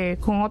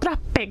 con otro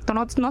aspecto,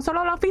 no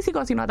solo lo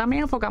físico, sino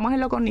también enfocamos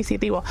en lo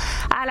cognitivo.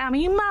 A la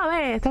misma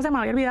vez, esta se me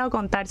había olvidado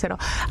contárselo,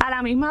 a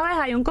la misma vez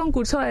hay un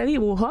concurso de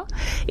dibujo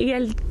y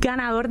el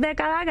ganador de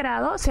cada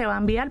grado se va a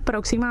enviar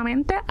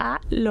próximamente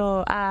a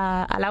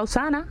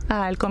Lausana,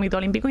 al Comité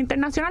Olímpico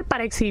Internacional,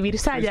 para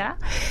exhibirse allá.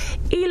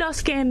 Y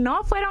los que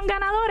no fueron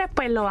ganadores,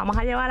 pues lo vamos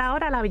a llevar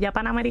ahora a la Villa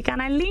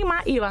Panamericana en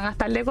Lima y van a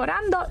estar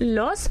decorando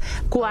los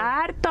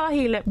cuartos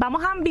y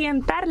vamos a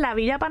ambientar la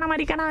Villa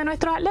Panamericana de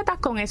nuestros atletas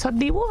con esos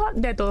dibujos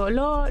de todos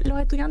los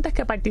estudiantes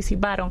que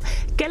participaron.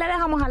 ¿Qué le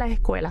dejamos a las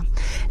escuelas?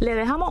 Le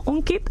dejamos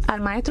un kit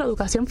al maestro de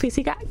educación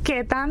física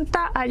que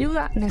tanta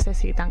ayuda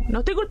necesitan. No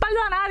estoy culpando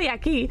a nadie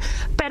aquí,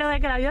 pero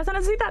de que la ayuda se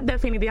necesita,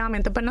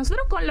 definitivamente. Pues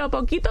nosotros, con lo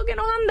poquito que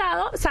nos han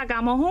dado,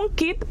 sacamos un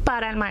kit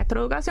para el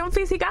maestro de educación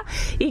física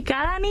y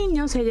cada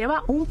niño se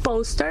lleva un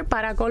póster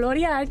para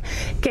colorear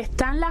que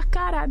están las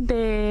caras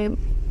de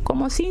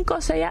como 5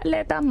 o 6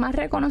 atletas más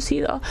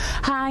reconocidos,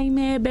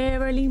 Jaime,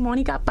 Beverly,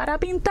 Mónica, para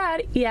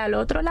pintar, y al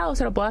otro lado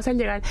se lo puedo hacer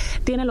llegar.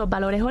 Tiene los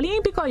valores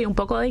olímpicos y un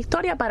poco de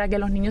historia para que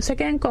los niños se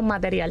queden con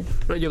material.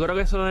 Yo creo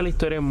que eso de la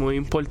historia es muy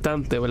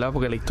importante, ¿verdad?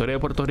 Porque la historia de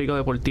Puerto Rico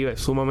deportiva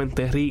es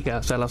sumamente rica,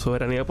 o sea, la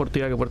soberanía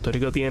deportiva que Puerto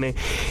Rico tiene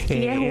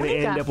en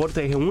el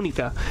deporte es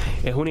única.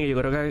 Yo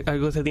creo que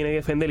algo se tiene que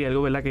defender y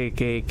algo, ¿verdad?,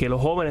 que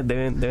los jóvenes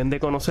deben de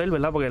conocer,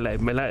 ¿verdad? Porque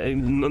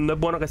no es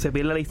bueno que se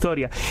pierda la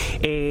historia.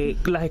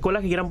 Las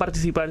escuelas que quieran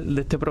participar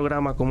de este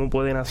programa, ¿cómo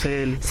pueden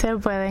hacer? Se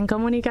pueden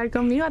comunicar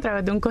conmigo a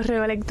través de un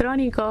correo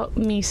electrónico,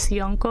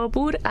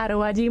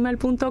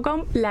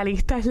 misioncopur@gmail.com. La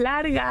lista es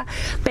larga,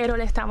 pero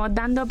le estamos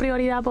dando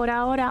prioridad por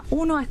ahora,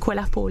 1, a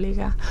escuelas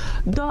públicas,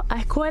 2, a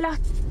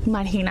escuelas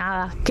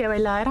marginadas que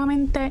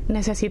verdaderamente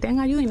necesiten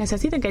ayuda y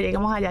necesiten que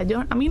lleguemos allá.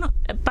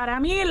 Para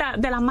mí de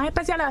las más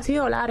especiales ha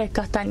sido Lares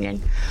Castañer.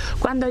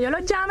 Cuando yo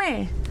los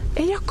llamé,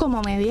 ellos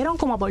como me dieron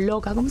como por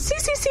loca, como sí,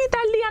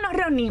 tal día nos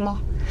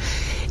reunimos.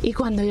 Y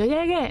cuando yo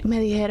llegué, me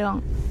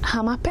dijeron,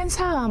 jamás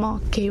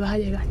pensábamos que ibas a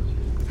llegar.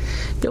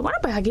 Yo, bueno,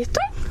 pues aquí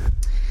estoy.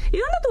 ¿Y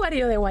dónde tú eres?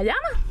 Yo, de Guayama.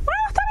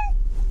 Bueno, está bien.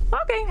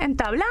 Ok,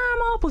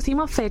 entablamos,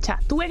 pusimos fecha.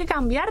 Tuve que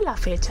cambiar la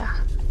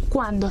fecha.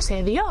 Cuando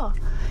se dio,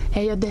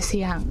 ellos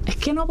decían, es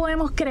que no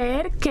podemos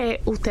creer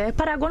que ustedes,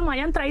 para colmo,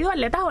 hayan traído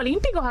atletas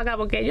olímpicos acá,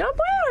 porque yo,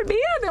 pues,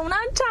 olvídate, una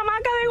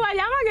chamaca de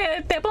Guayama que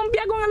esté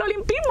pompeada con el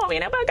olimpismo,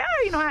 viene para acá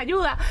y nos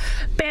ayuda.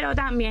 Pero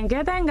también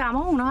que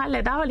tengamos unos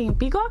atletas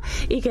olímpicos,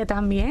 y que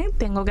también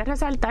tengo que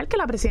resaltar que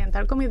la presidenta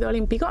del Comité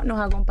Olímpico nos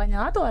ha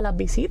acompañado a todas las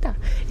visitas.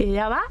 Y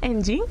ella va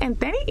en gym, en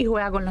tenis y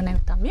juega con los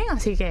nenes también.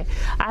 Así que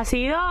ha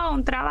sido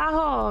un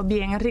trabajo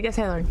bien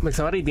enriquecedor.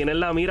 Mexamari, ¿tienes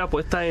la mira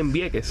puesta en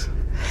Vieques?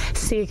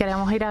 Sí,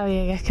 queremos ir a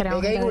Vieques.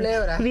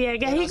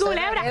 Vieques y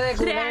Culebra.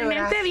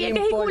 Realmente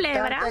Vieques y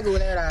Culebra.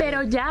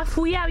 Pero ya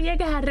fui a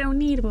Vieques a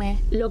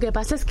reunirme. Lo que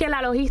pasa es que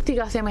la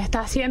logística se me está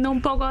haciendo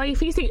un poco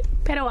difícil,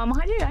 pero vamos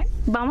a llegar.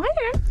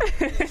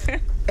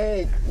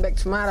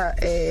 Bexmara,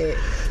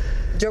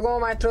 yo como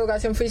maestro de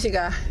educación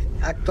física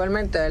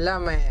actualmente, ¿verdad?,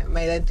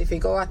 me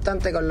identifico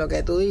bastante con lo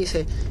que tú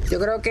dices. Yo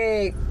creo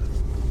que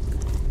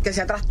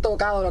se ha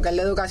trastocado lo que es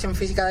la educación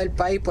física del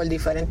país por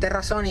diferentes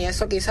razones, y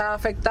eso quizás ha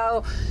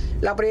afectado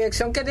la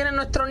proyección que tienen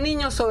nuestros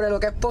niños sobre lo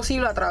que es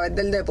posible a través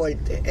del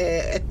deporte.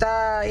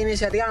 Esta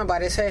iniciativa me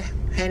parece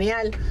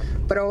genial,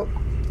 pero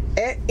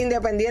es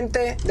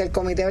independiente del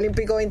Comité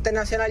Olímpico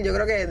Internacional. Yo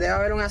creo que debe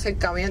haber un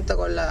acercamiento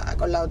con las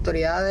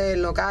autoridades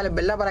locales,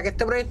 ¿verdad?, para que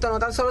este proyecto no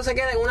tan solo se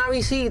quede en una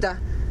visita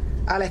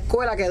a la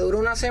escuela que dure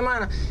una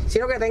semana,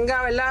 sino que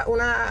tenga, ¿verdad?,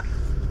 una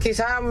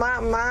quizás más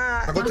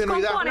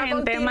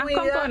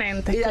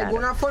componentes, y de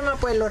alguna forma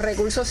pues los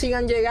recursos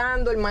sigan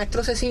llegando, el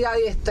maestro se siga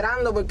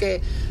adiestrando,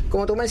 porque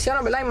como tú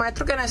mencionas, ¿verdad? Hay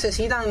maestros que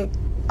necesitan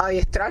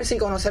adiestrarse y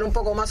conocer un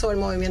poco más sobre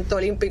el movimiento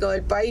olímpico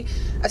del país.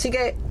 Así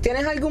que,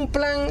 ¿tienes algún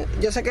plan?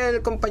 Yo sé que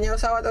el compañero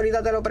Sabat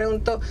ahorita te lo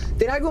preguntó.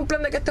 ¿Tienes algún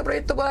plan de que este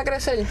proyecto pueda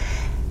crecer?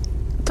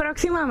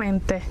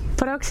 Próximamente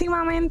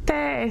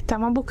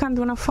estamos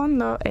buscando unos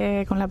fondos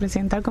con la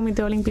presidenta del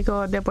Comité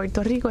Olímpico de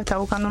Puerto Rico, está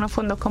buscando unos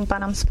fondos con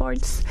Pan Am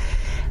Sports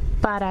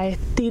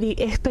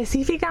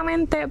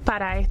específicamente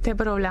para este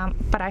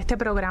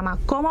programa.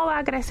 ¿Cómo va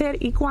a crecer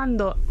y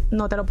cuándo?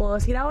 No te lo puedo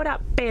decir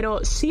ahora,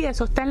 pero sí,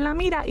 eso está en la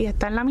mira, y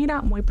está en la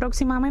mira muy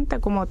próximamente,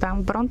 como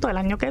tan pronto el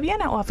año que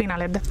viene o a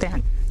finales de este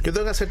año. Yo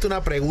tengo que hacerte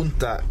una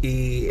pregunta,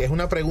 y es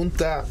una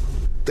pregunta,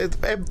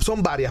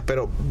 son varias,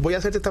 pero voy a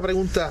hacerte esta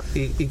pregunta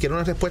y quiero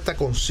una respuesta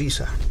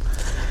concisa.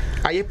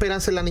 ¿Hay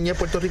esperanza en la niñez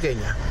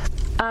puertorriqueña?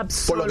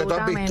 Por lo que tú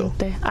has visto.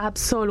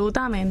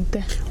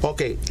 Absolutamente.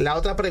 Ok, la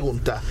otra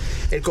pregunta.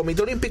 El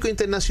Comité Olímpico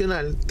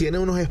Internacional tiene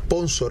unos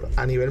sponsors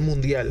a nivel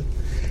mundial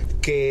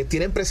que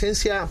tienen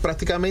presencia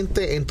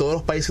prácticamente en todos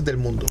los países del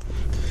mundo.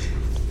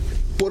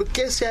 ¿Por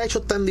qué se ha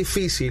hecho tan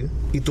difícil?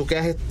 Y tú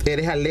que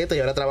eres atleta y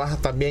ahora trabajas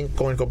también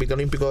con el Comité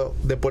Olímpico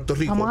de Puerto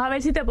Rico. Vamos a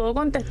ver si te puedo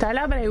contestar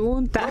la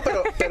pregunta.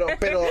 No,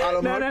 pero a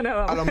lo mejor,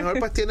 a lo mejor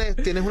pues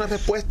tienes una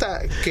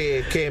respuesta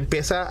que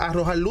empieza a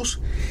arrojar luz,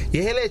 y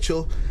es el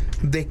hecho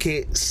de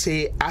que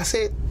se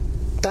hace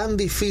tan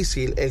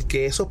difícil el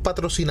que esos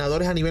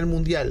patrocinadores a nivel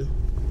mundial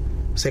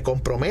se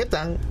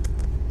comprometan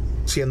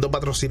siendo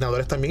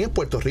patrocinadores también en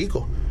Puerto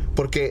Rico.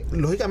 Porque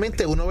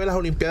lógicamente uno ve las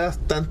Olimpiadas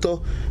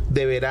tanto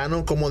de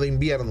verano como de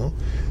invierno,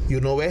 y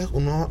uno ve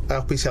unos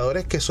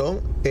auspiciadores que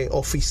son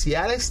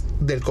oficiales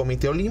del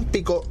Comité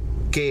Olímpico,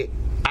 que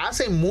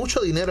hacen mucho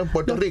dinero en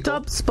Puerto Rico.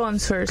 Top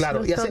sponsors.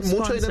 Claro, y hacen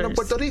mucho dinero en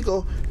Puerto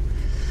Rico,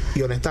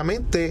 y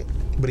honestamente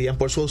brillan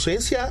por su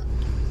ausencia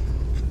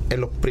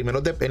en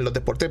los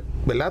deportes,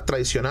 ¿verdad?,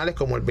 tradicionales,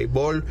 como el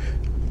béisbol,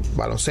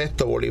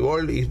 baloncesto,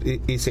 voleibol,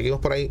 y seguimos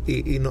por ahí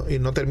y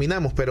no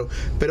terminamos. Pero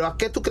 ¿a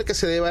qué tú crees que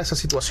se deba esa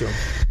situación?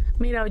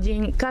 Mira,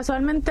 Eugene,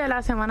 casualmente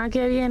la semana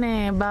que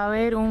viene va a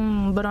haber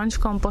un brunch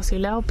con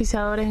posibles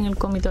auspiciadores en el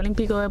Comité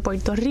Olímpico de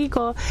Puerto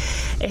Rico.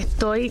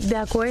 Estoy de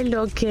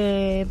acuerdo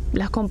que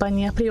las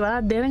compañías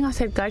privadas deben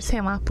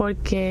acercarse más,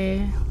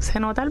 porque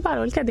se nota el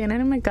valor que tiene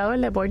en el mercado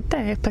del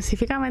deporte.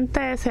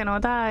 Específicamente se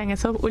nota en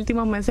esos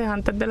últimos meses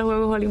antes de los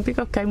Juegos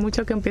Olímpicos que hay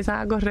muchos que empiezan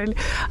a correr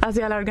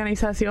hacia la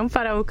organización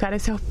para buscar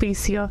ese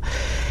auspicio.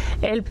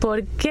 El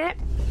por qué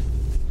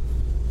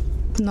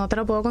no te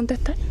lo puedo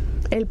contestar.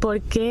 El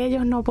por qué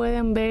ellos no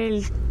pueden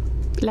ver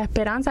la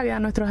esperanza que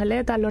dan nuestros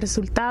atletas, los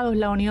resultados,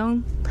 la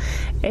unión,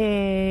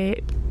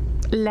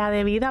 la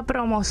debida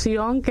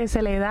promoción que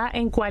se le da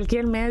en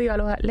cualquier medio a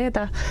los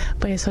atletas,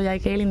 pues eso ya hay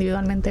que ir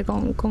individualmente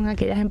con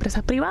aquellas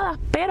empresas privadas,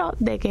 pero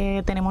de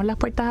que tenemos las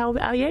puertas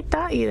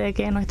abiertas y de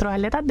que nuestros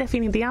atletas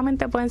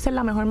definitivamente pueden ser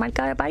la mejor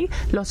marca de país,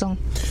 lo son.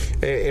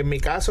 En mi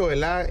caso,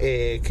 ¿verdad?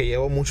 Que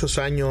llevo muchos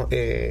años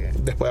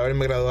después de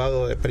haberme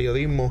graduado de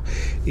periodismo,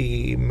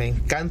 y me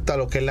encanta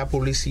lo que es la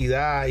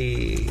publicidad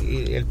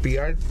y el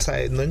PR,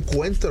 ¿sabes? No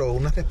encuentro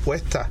una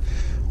respuesta.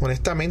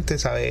 Honestamente,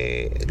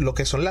 ¿sabe? Lo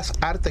que son las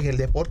artes y el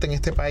deporte en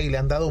este país le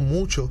han dado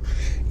mucho,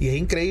 y es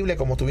increíble,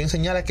 como tú bien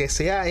señalas, que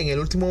sea en el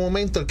último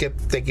momento el que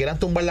te quieran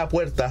tumbar la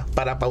puerta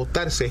para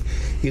pautarse,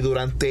 y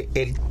durante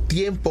el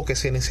tiempo que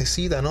se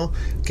necesita, ¿no?,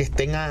 que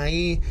estén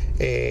ahí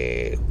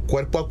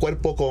cuerpo a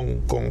cuerpo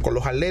con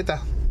los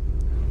atletas,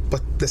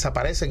 pues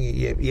desaparecen,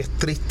 y es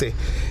triste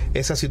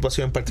esa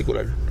situación en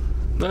particular.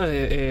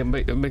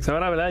 Bexama,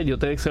 la verdad, yo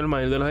te deseo el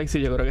mayor de los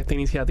éxitos. Yo creo que esta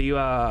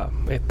iniciativa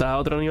está a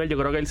otro nivel. Yo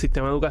creo que el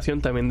sistema de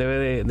educación también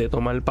debe de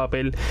tomar el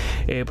papel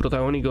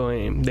protagónico.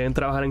 Deben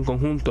trabajar en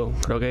conjunto.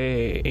 Creo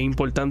que es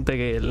importante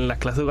que en las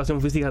clases de educación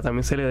física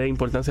también se le dé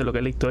importancia a lo que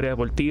es la historia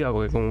deportiva,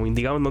 porque como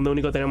indicamos, donde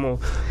único tenemos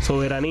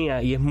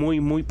soberanía, y es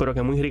pero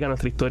que muy rica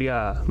nuestra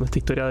historia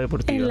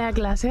deportiva. En la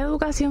clase de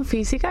educación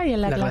física y en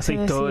la clase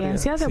de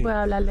ciencia se puede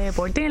hablar de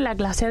deporte, y en la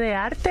clase de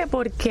arte,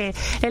 porque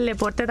el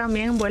deporte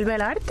también envuelve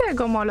el arte,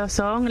 como lo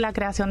son la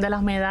creación de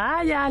las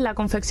medallas, la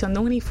confección de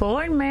un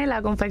uniforme,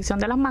 la confección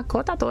de las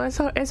mascotas, todo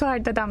eso es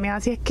arte también.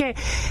 Así es que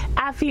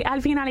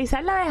al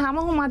finalizar le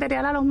dejamos un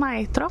material a los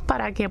maestros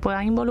para que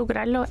puedan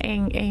involucrarlo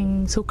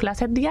en sus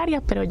clases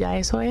diarias, pero ya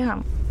eso es,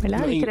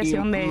 ¿verdad?,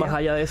 discreción de ellos. Más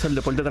allá de eso, el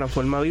deporte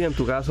transforma vida. En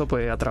tu caso,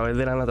 pues a través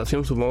de la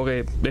natación, supongo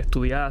que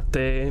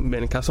estudiaste. En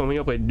el caso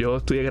mío, pues yo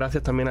estudié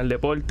gracias también al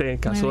deporte. En el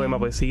caso de Emma,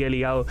 pues sigue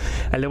ligado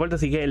al deporte.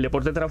 Así que el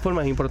deporte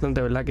transforma. Es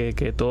importante, ¿verdad?,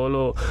 que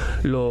todo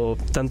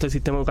tanto el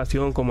sistema de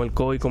educación como el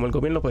COI, como el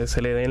gobierno, pues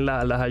se le den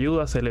las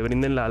ayudas, se le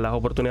brinden las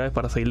oportunidades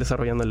para seguir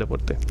desarrollando el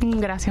deporte.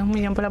 Gracias un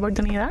millón por la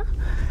oportunidad.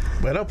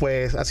 Bueno,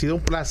 pues ha sido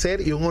un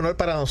placer y un honor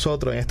para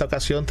nosotros en esta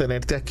ocasión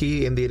tenerte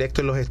aquí en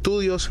directo en los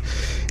estudios.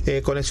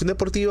 Conexión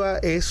Deportiva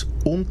es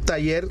un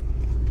taller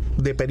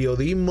de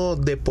periodismo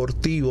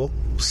deportivo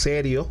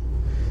serio,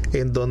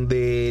 en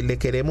donde le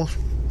queremos,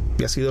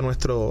 y ha sido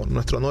nuestro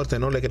norte,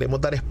 ¿no?, le queremos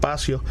dar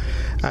espacio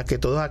a que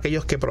todos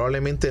aquellos que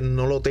probablemente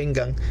no lo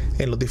tengan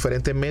en los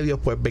diferentes medios,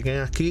 pues vengan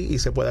aquí y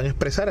se puedan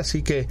expresar.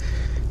 Así que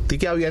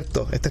ticket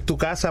abierto, esta es tu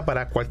casa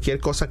para cualquier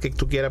cosa que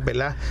tú quieras,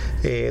 ¿verdad?,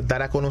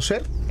 dar a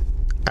conocer.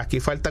 aquí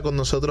falta con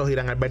nosotros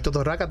Irán Alberto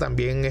Torraca,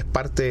 también es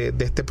parte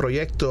de este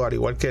proyecto, al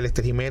igual que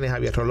Lester Jiménez,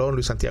 Javier Rolón,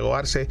 Luis Santiago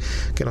Arce,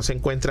 que no se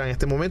encuentran en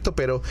este momento,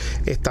 pero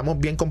estamos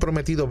bien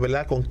comprometidos,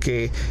 ¿verdad?, con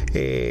que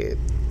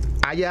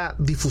haya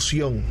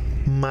difusión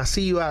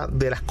masiva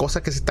de las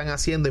cosas que se están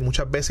haciendo y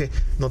muchas veces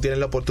no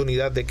tienen la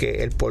oportunidad de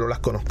que el pueblo las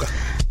conozca.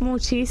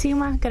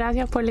 Muchísimas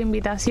gracias por la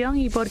invitación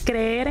y por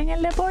creer en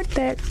el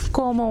deporte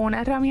como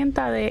una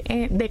herramienta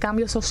de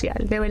cambio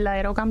social, de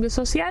verdadero cambio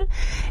social.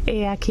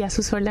 Aquí a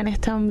sus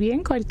órdenes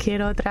también,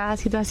 cualquier otra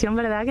situación,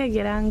 ¿verdad?, que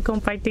quieran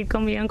compartir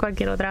conmigo en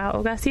cualquier otra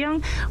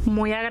ocasión.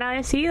 Muy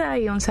agradecida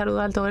y un saludo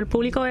a todo el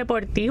público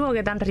deportivo,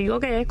 que tan rico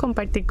que es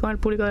compartir con el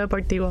público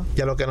deportivo.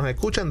 Y a los que nos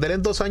escuchan, denle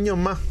 2 años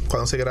más,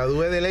 cuando se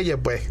gradúe de leyes,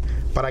 pues,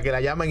 para que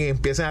la llamen y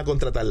empiecen a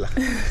contratarla.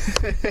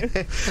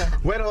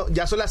 Bueno,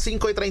 ya son las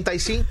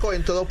 5:35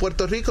 en todo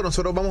Puerto Rico.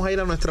 Nosotros vamos a ir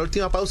a nuestra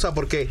última pausa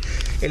porque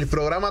el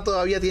programa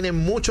todavía tiene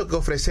mucho que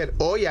ofrecer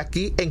hoy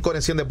aquí en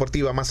Conexión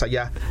Deportiva, más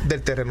allá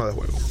del terreno de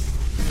juego.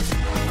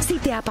 Si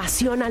te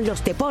apasionan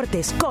los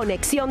deportes,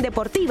 Conexión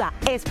Deportiva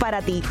es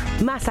para ti,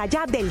 más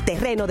allá del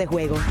terreno de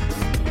juego.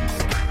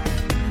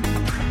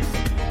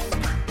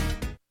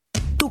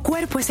 Tu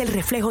cuerpo es el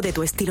reflejo de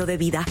tu estilo de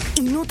vida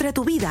y Nutre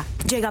tu Vida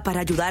llega para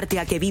ayudarte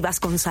a que vivas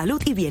con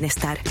salud y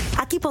bienestar.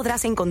 Aquí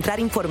podrás encontrar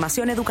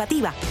información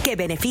educativa que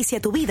beneficie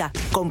tu vida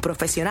con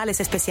profesionales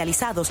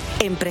especializados,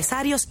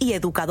 empresarios y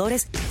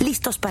educadores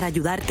listos para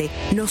ayudarte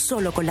no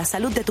solo con la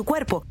salud de tu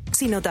cuerpo,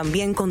 sino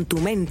también con tu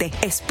mente,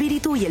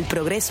 espíritu y el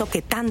progreso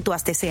que tanto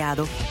has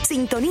deseado.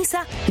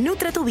 Sintoniza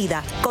Nutre tu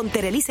Vida con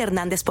Terelis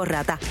Hernández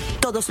Porrata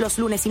todos los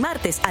lunes y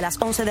martes a las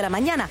 11 de la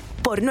mañana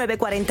por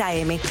 940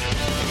 AM.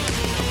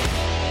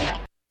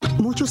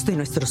 Muchos de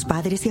nuestros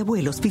padres y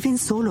abuelos viven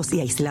solos y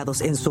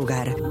aislados en su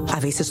hogar. A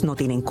veces no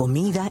tienen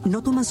comida,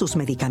 no toman sus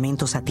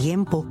medicamentos a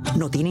tiempo,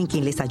 no tienen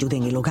quien les ayude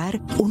en el hogar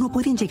o no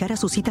pueden llegar a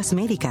sus citas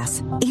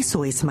médicas.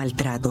 Eso es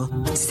maltrato.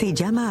 Se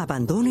llama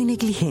abandono y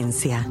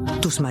negligencia.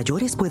 Tus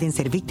mayores pueden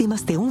ser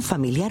víctimas de un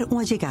familiar o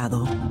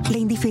allegado. La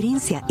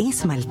indiferencia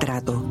es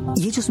maltrato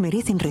y ellos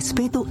merecen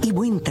respeto y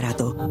buen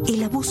trato.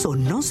 El abuso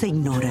no se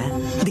ignora.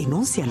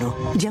 Denúncialo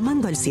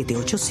llamando al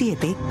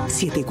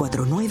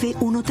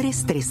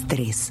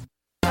 787-749-1333.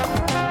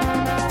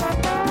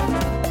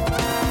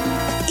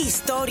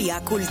 Historia,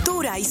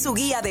 cultura y su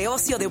guía de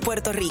ocio de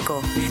Puerto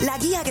Rico. La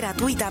guía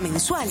gratuita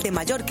mensual de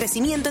mayor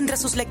crecimiento entre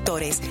sus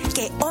lectores,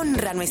 que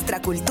honra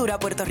nuestra cultura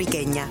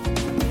puertorriqueña.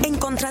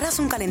 Encontrarás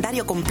un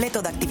calendario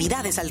completo de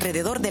actividades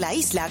alrededor de la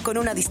isla con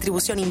una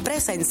distribución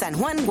impresa en San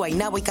Juan,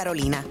 Guaynabo y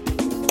Carolina.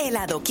 El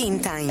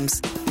Adoquin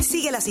Times.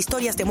 Sigue las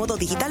historias de modo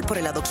digital por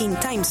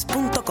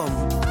eladoquintimes.com.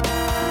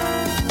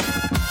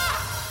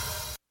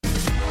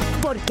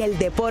 Porque el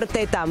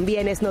deporte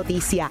también es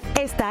noticia.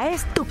 Esta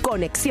es tu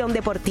Conexión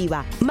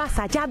Deportiva, más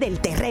allá del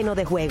terreno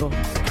de juego.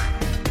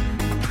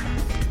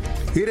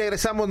 Y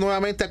regresamos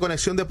nuevamente a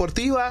Conexión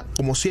Deportiva,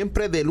 como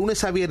siempre, de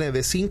lunes a viernes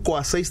de 5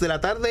 a 6 de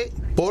la tarde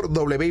por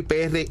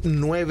WIPR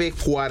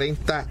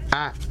 940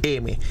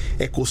 AM.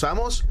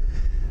 Excusamos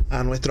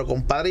a nuestro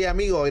compadre y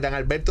amigo Irán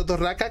Alberto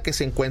Torraca, que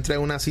se encuentra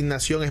en una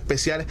asignación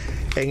especial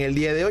en el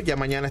día de hoy. Ya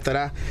mañana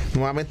estará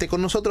nuevamente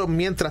con nosotros,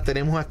 mientras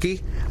tenemos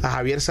aquí a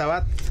Javier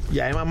Sabat y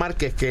a Emma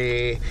Márquez,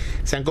 que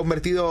se han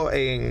convertido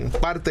en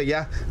parte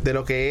ya de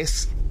lo que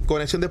es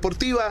Conexión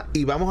Deportiva,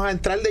 y vamos a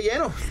entrar de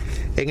lleno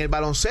en el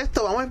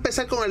baloncesto. Vamos a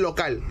empezar con el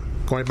local,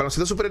 con el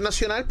baloncesto superior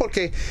nacional,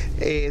 porque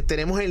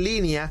tenemos en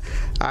línea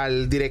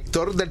al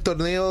director del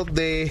torneo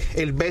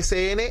del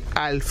BCN,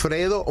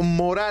 Alfredo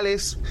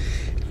Morales,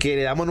 que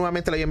le damos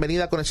nuevamente la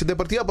bienvenida a Conexión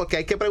Deportiva, porque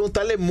hay que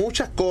preguntarle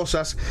muchas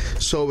cosas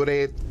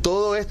sobre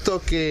todo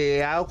esto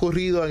que ha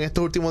ocurrido en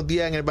estos últimos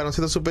días en el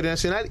baloncesto superior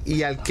nacional,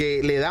 y al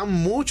que le dan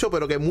mucho,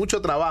 pero que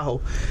mucho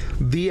trabajo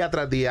día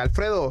tras día.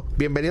 Alfredo,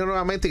 bienvenido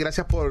nuevamente y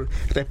gracias por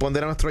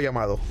responder a nuestro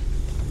llamado.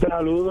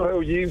 Saludos,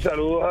 Eugene,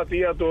 saludos a ti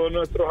y a todos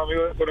nuestros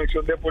amigos de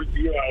Conexión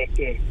Deportiva.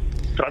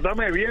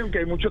 Trátame bien, que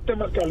hay muchos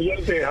temas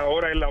calientes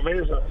ahora en la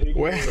mesa, así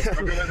que espero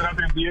que me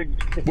traten bien.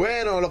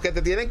 Bueno, los que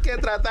te tienen que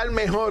tratar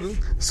mejor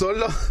son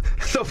los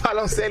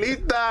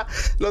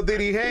baloncelistas, los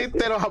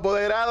dirigentes, los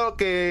apoderados,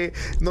 que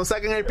no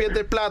saquen el pie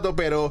del plato,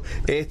 pero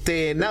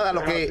nada,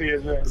 lo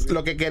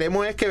que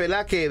queremos es que,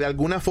 ¿verdad?, que de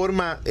alguna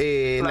forma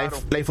claro,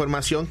 la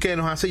información que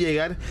nos hace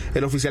llegar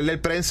el oficial de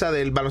prensa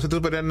del baloncesto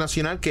superior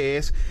nacional, que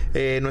es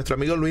nuestro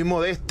amigo Luis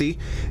Modesti,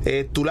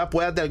 tú la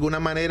puedas de alguna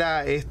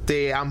manera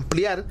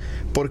ampliar,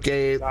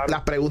 porque claro,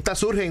 las preguntas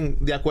surgen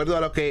de acuerdo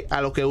a lo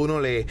que uno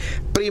lee.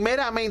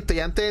 Primeramente, y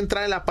antes de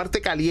entrar en la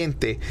parte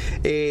caliente,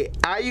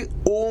 hay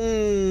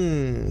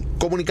un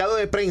comunicado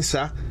de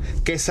prensa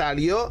que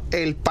salió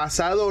el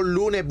pasado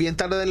lunes bien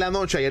tarde en la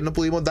noche. Ayer no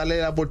pudimos darle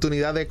la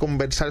oportunidad de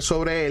conversar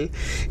sobre él,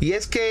 y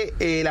es que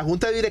la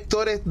Junta de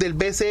Directores del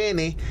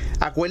BCN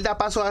acuerda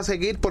pasos a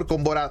seguir por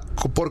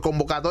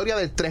convocatoria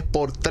del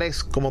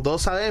 3x3. Como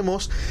todos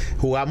sabemos,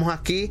 jugamos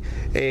aquí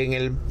en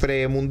el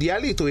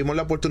premundial y tuvimos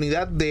la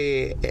oportunidad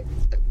de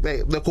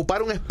de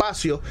ocupar un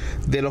espacio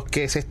de los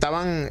que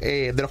estaban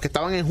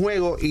en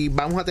juego, y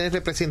vamos a tener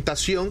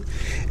representación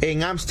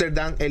en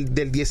Ámsterdam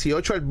del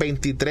 18 al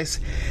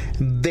 23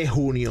 de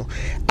junio.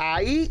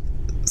 Ahí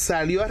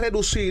salió a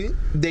relucir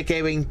de que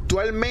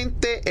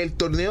eventualmente el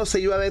torneo se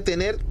iba a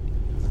detener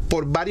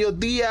por varios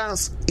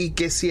días, y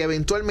que si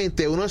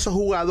eventualmente uno de esos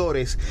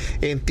jugadores,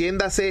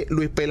 entiéndase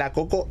Luis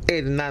Pelacoco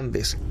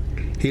Hernández,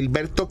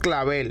 Gilberto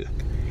Clavel,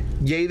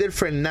 Jader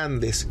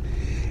Fernández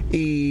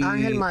y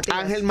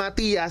Ángel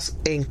Matías,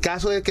 en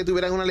caso de que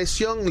tuvieran una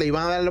lesión, le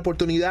iban a dar la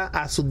oportunidad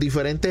a sus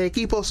diferentes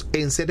equipos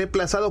en ser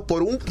reemplazados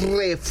por un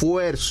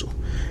refuerzo.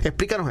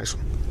 Explícanos eso.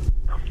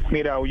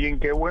 Mira, Eugene,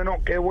 qué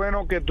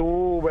bueno que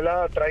tú,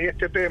 ¿verdad?, traes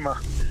este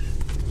tema,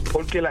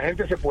 porque la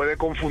gente se puede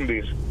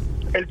confundir.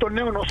 El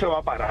torneo no se va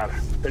a parar.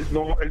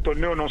 El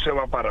torneo no se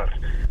va a parar.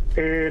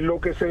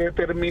 Lo que se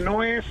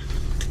determinó es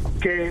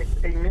que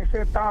en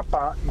esa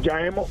etapa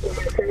ya hemos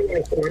comenzado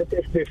los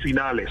cuartos de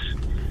finales.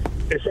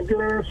 Eso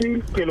quiere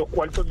decir que los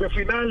cuartos de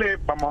finales,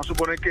 vamos a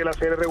suponer que la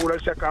serie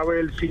regular se acabe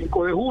el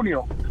 5 de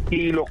junio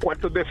y los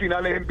cuartos de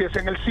finales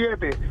empiecen el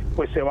 7,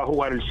 pues se va a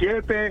jugar el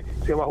 7,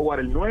 se va a jugar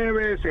el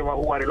 9, se va a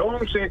jugar el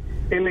 11,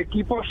 el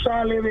equipo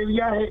sale de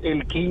viaje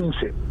el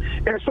 15.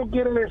 Eso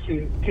quiere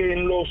decir que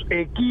en los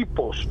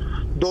equipos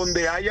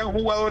donde hayan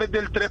jugadores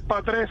del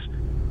 3x3,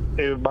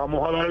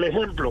 vamos a dar el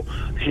ejemplo,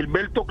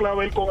 Gilberto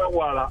Clavel con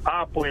Aguada,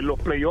 pues los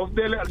playoffs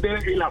de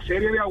la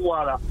serie de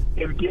Aguada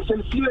empieza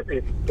el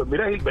 7, pues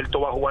mira, Gilberto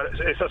va a jugar,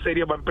 esa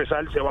serie va a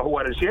empezar, se va a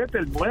jugar el 7,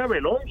 el 9,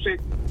 el 11,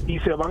 y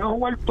se van a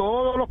jugar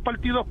todos los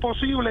partidos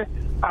posibles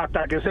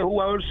hasta que ese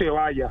jugador se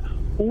vaya.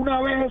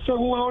 Una vez ese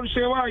jugador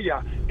se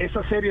vaya,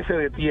 esa serie se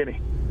detiene.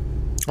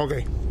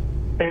 Okay.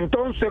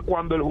 Entonces,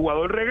 cuando el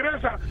jugador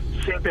regresa,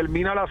 se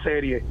termina la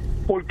serie.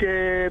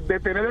 Porque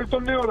detener el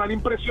torneo da la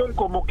impresión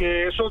como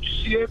que esos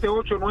 7,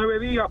 8, 9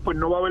 días, pues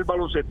no va a haber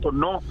baloncesto.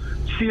 No.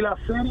 Si la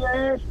serie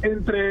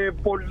es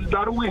por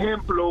dar un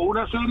ejemplo,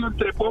 una serie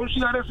entre Ponce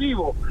y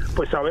Arecibo,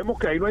 pues sabemos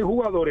que ahí no hay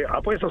jugadores.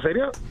 Pues esa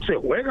serie se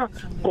juega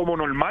como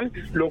normal.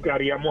 Lo que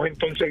haríamos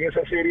entonces en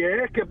esa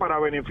serie es que para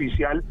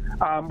beneficiar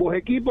a ambos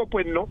equipos,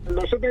 pues no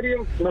se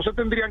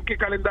tendrían que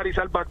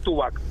calendarizar back to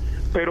back.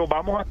 Pero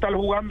vamos a estar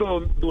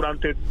jugando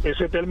durante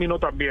ese término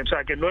también. O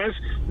sea, que no es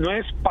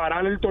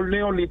parar el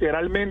torneo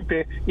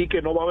literalmente y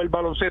que no va a haber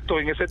baloncesto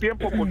en ese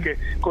tiempo, porque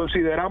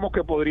consideramos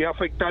que podría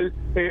afectar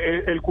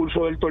el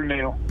curso del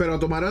torneo. Pero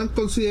tomaron en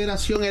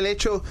consideración el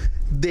hecho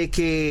de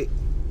que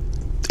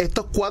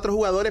estos 4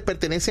 jugadores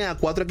pertenecen a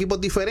 4 equipos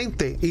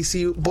diferentes. Y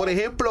si, por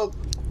ejemplo,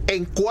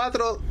 en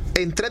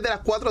 3 de las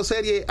 4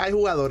 series hay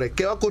jugadores,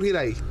 ¿qué va a ocurrir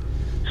ahí?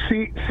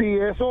 Si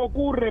eso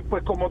ocurre,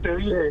 pues como te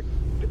dije,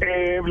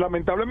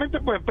 lamentablemente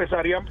pues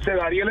se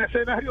daría el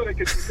escenario de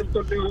que el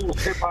torneo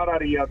se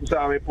pararía, tú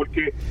sabes,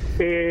 porque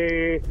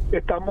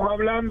estamos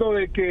hablando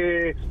de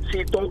que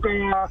si toca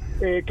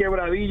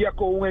Quebradillas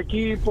con un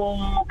equipo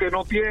que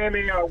no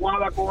tiene,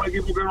 Aguada con un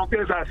equipo que no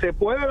tiene, o sea, se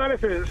puede dar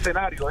ese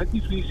escenario, es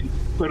difícil,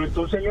 pero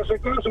entonces en ese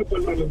caso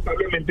pues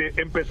lamentablemente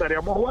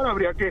empezaríamos a jugar,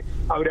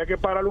 habría que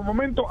parar un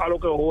momento a lo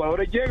que los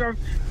jugadores llegan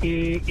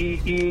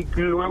y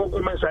luego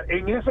comenzar.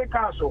 En ese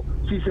caso,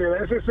 si se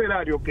da ese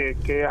escenario, que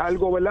es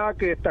algo, ¿verdad?,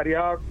 que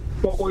estaría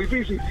un poco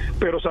difícil,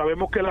 pero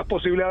sabemos que las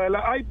posibilidades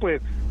las hay,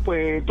 pues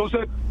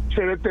entonces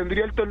se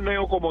detendría el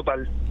torneo como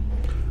tal.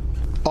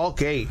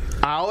 Ok,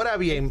 ahora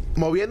bien,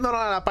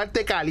 moviéndonos a la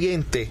parte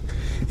caliente,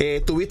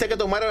 tuviste que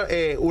tomar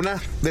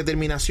unas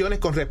determinaciones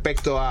con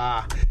respecto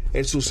a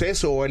el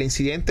suceso o el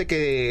incidente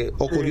que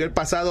ocurrió el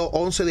pasado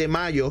 11 de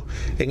mayo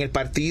en el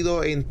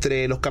partido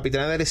entre los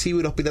Capitanes de Arecibo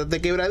y los Piratas de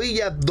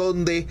Quebradillas,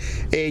 donde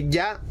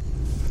ya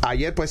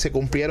ayer pues se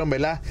cumplieron,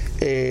 ¿verdad?,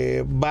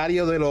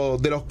 varios de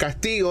los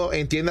castigos.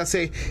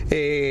 Entiéndase,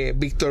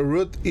 Víctor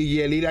Ruth y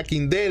Yelira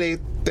Quindele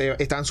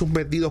están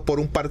suspendidos por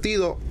un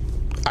partido.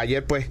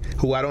 Ayer pues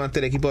jugaron ante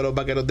el equipo de los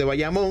Vaqueros de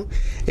Bayamón.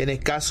 En el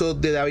caso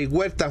de David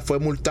Huerta fue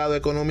multado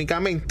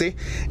económicamente.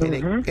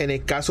 En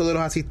el caso de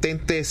los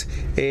asistentes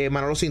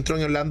Manolo Cintrón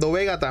y Orlando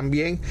Vega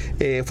también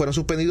fueron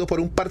suspendidos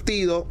por un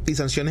partido y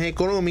sanciones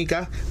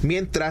económicas,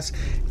 mientras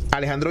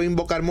Alejandro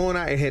Bimbo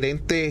Carmona, el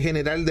gerente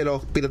general de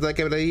los Piratas de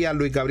Quebradillas,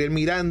 Luis Gabriel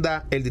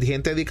Miranda, el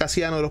dirigente Eddie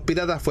Casiano de los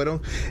Piratas,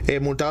 fueron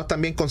multados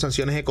también con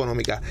sanciones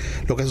económicas.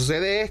 Lo que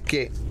sucede es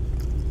que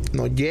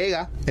nos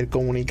llega el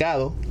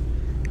comunicado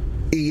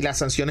y las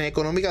sanciones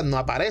económicas no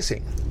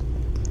aparecen.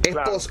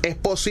 Claro. ¿Es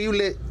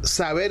posible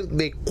saber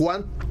de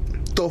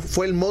cuánto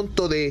fue el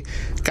monto de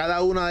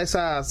cada una de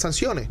esas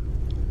sanciones?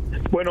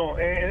 Bueno,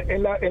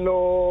 en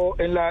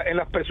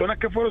las personas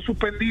que fueron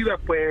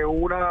suspendidas, pues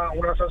una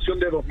sanción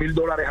de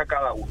 $2,000 a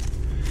cada uno.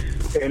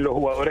 En los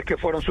jugadores que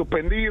fueron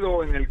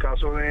suspendidos, en el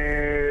caso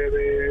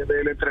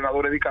del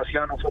entrenador Eddie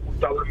Casiano fue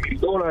multado en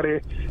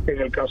 $1,000,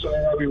 en el caso de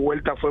David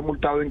Huerta fue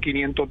multado en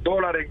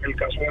 $500, en el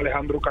caso de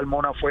Alejandro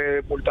Carmona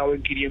fue multado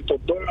en $500,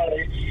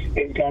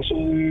 en el caso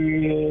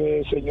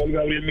del señor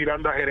Gabriel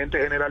Miranda, gerente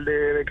general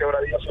de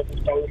Quebradillas, fue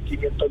multado en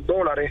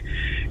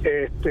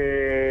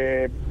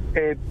 $500.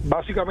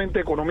 Básicamente,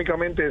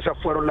 económicamente, esas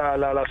fueron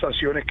las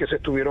sanciones que se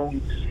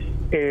estuvieron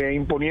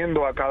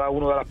imponiendo a cada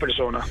una de las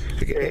personas.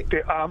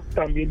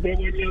 También debo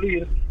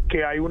añadir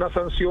que hay una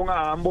sanción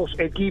a ambos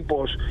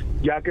equipos,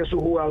 ya que sus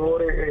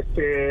jugadores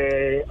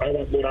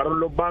abandonaron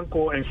los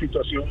bancos en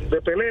situación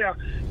de pelea.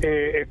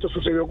 Esto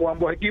sucedió con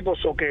ambos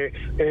equipos, o que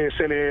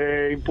se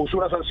le impuso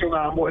una sanción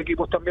a ambos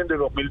equipos también de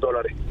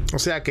 $2,000. O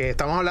sea que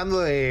estamos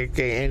hablando de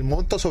que el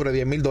monto sobre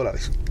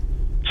 $10,000.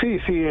 Sí,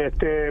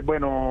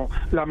 bueno,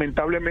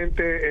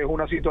 lamentablemente es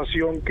una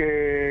situación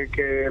que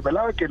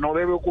 ¿verdad?, que no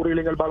debe ocurrir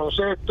en el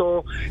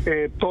baloncesto.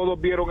 Todos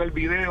vieron el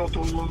video,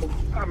 todos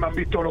han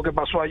visto lo que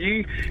pasó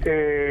allí,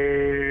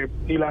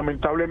 y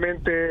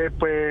lamentablemente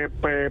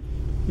pues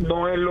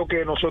no es lo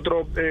que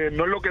nosotros,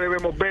 no es lo que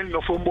debemos ver.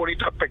 No fue un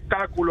bonito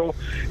espectáculo.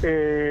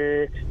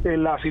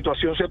 La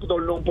situación se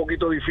tornó un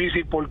poquito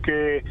difícil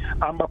porque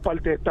ambas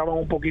partes estaban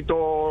un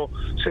poquito,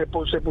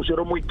 se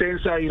pusieron muy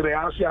tensas y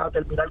reacias a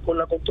terminar con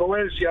la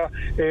controversia.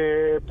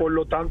 Por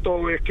lo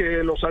tanto es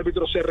que los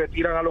árbitros se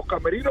retiran a los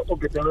camerinos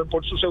porque temen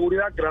por su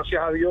seguridad.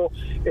 Gracias a Dios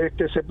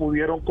se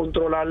pudieron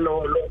controlar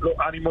los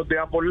ánimos de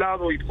ambos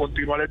lados y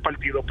continuar el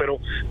partido,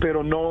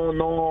 pero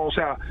no, o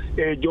sea,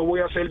 yo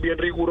voy a ser bien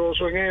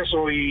riguroso en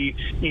eso, y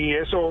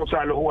eso, o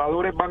sea, los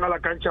jugadores van a la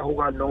cancha a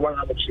jugar, no van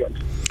a boxear.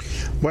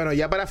 Bueno,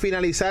 ya para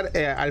finalizar,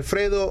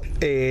 Alfredo,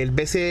 el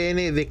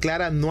BCN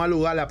declara no al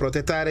lugar la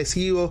protesta de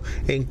Arecibo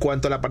en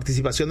cuanto a la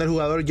participación del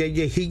jugador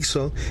J.J.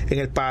 Hickson en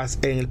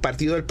el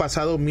partido del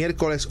pasado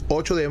miércoles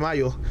 8 de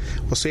mayo,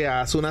 o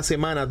sea, hace una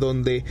semana,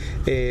 donde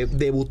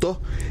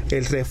debutó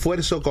el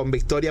refuerzo con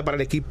victoria para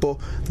el equipo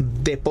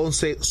de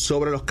Ponce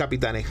sobre los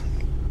Capitanes.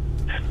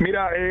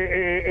 Mira,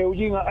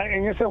 Eugene,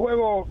 en ese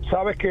juego,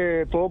 sabes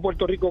que todo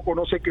Puerto Rico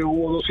conoce que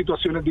hubo dos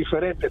situaciones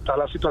diferentes. Está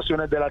las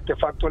situaciones del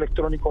artefacto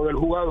electrónico del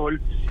jugador,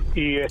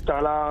 y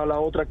está la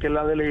otra, que es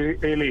la de la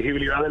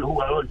elegibilidad del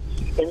jugador.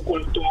 En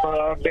cuanto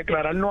a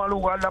declarar no al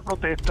lugar la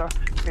protesta,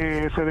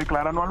 se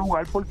declara no al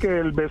lugar porque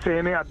el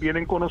BCN tiene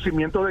en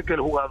conocimiento de que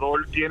el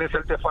jugador tiene ese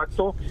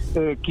artefacto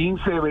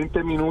 15,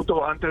 20 minutos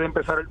antes de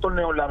empezar el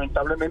torneo.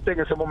 Lamentablemente en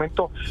ese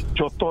momento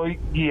yo estoy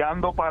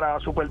guiando para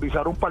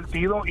supervisar un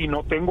partido y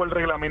no tengo el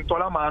reglamento a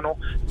la mano.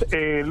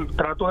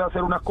 Trato de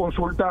hacer unas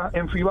consultas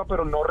en FIBA,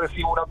 pero no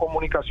recibo una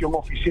comunicación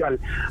oficial.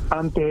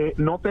 Ante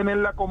no tener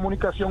la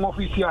comunicación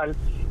oficial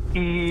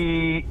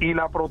y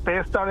la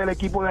protesta del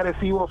equipo de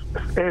Arecibo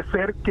es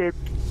ser que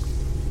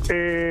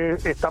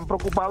están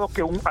preocupados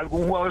que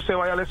algún jugador se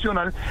vaya a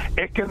lesionar,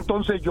 es que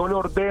entonces yo le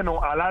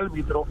ordeno al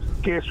árbitro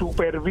que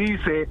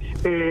supervise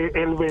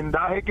el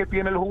vendaje que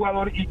tiene el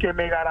jugador y que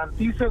me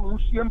garantice un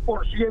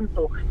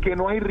 100% que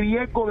no hay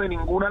riesgo de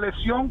ninguna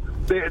lesión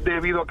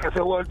debido a que ese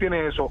jugador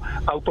tiene eso.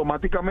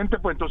 Automáticamente,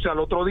 pues entonces al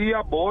otro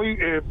día voy,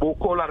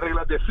 busco las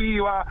reglas de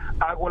FIBA,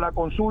 hago la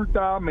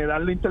consulta, me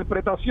dan la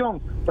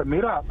interpretación. Pues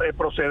mira,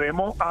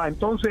 procedemos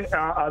entonces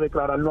a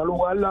declarar no al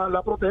lugar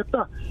la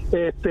protesta,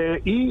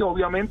 y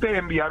obviamente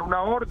enviar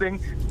una orden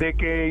de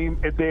que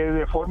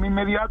de forma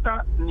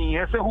inmediata ni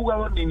ese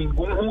jugador ni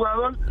ningún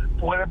jugador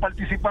puede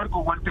participar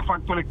con un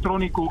artefacto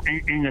electrónico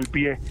en el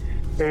pie.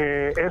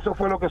 Eso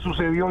fue lo que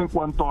sucedió en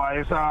cuanto a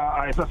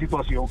esa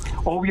situación.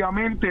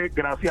 Obviamente,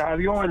 gracias a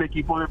Dios, el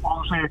equipo de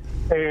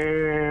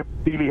Ponce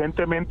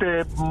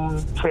diligentemente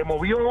se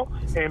movió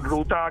en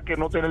ruta a que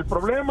no tenga el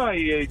problema,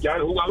 y ya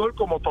el jugador,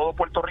 como todo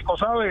Puerto Rico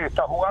sabe,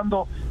 está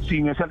jugando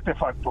sin ese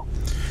artefacto.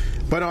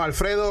 Bueno,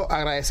 Alfredo,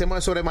 agradecemos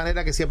de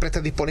sobremanera que siempre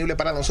estés disponible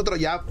para nosotros.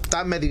 Ya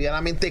está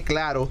meridianamente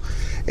claro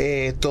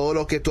todo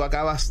lo que tú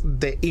acabas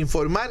de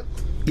informar.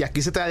 Y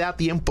aquí se te da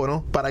tiempo,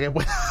 ¿no?, para que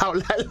puedas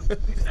hablar.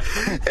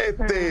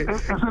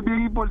 Eso es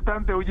bien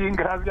importante, Eugene.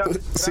 Gracias,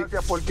 sí,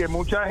 porque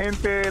mucha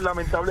gente,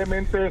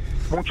 lamentablemente,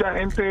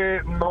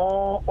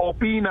 no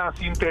opina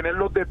sin tener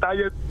los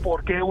detalles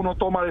por qué uno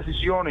toma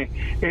decisiones.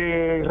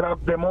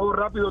 De modo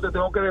rápido te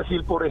tengo que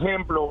decir, por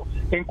ejemplo,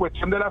 en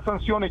cuestión de las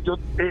sanciones, yo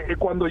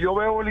cuando yo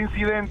veo el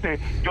incidente,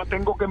 yo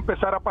tengo que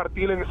empezar a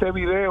partir en ese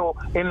video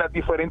en las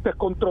diferentes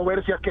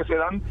controversias que se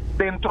dan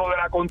dentro de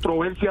la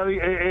controversia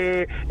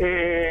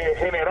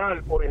general.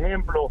 Por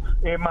ejemplo,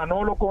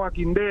 Manolo con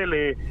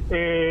Aquindele,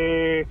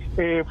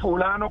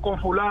 fulano con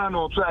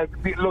fulano, o sea,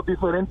 los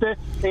diferentes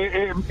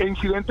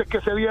incidentes que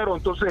se dieron.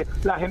 Entonces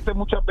la gente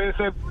muchas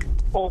veces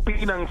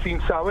opinan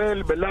sin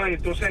saber, ¿verdad?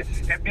 Entonces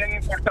es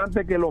bien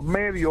importante que los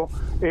medios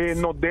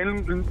nos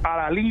den a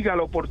la liga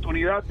la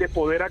oportunidad de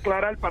poder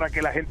aclarar para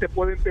que la gente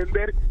pueda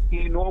entender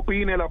y no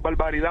opine las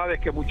barbaridades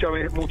que muchas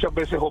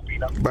veces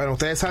opinan. Bueno,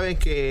 ustedes saben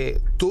que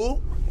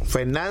tú,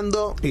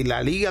 Fernando y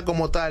la liga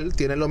como tal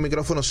tienen los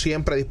micrófonos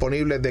siempre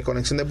disponibles de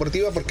Conexión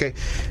Deportiva, porque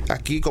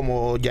aquí,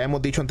 como ya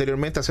hemos dicho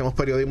anteriormente, hacemos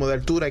periodismo de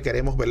altura y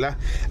queremos, ¿verdad?,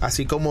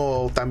 así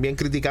como también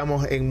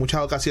criticamos en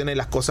muchas ocasiones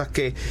las cosas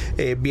que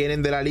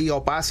vienen de la liga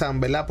o pasan,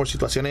 ¿verdad?, por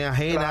situaciones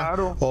ajenas,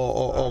 claro,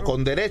 o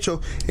con derechos,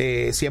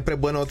 siempre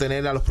es bueno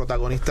tener a los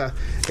protagonistas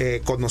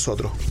con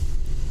nosotros.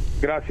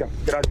 Gracias,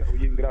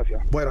 Eugene,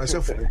 gracias. Bueno,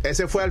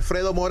 ese fue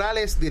Alfredo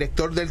Morales,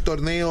 director del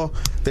torneo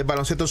del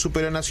baloncesto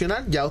superior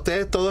nacional. Ya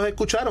ustedes todos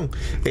escucharon.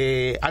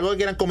 Algo que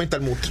quieran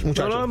comentar,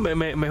 muchachos. No,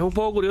 me es un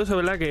poco curioso,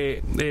 ¿verdad?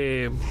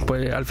 Que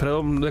pues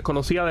Alfredo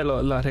desconocía de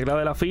la regla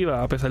de la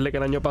FIBA, a pesar de que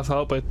el año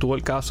pasado pues tuvo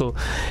el caso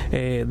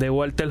de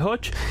Walter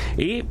Hodge,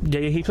 y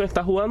Jay Gibson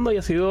está jugando y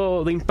ha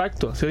sido de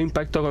impacto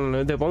con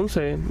el de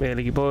Ponce, el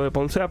equipo de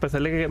Ponce, a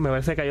pesar de que me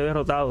parece que cayó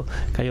derrotado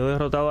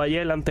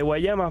ayer ante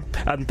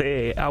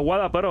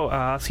Aguada, pero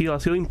ha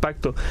sido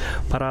impacto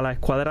para la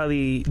escuadra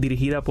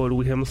dirigida por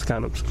Williams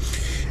Canops.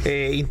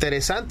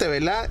 Interesante,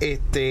 ¿verdad?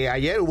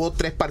 Ayer hubo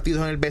 3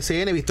 partidos en el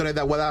BCN, victorias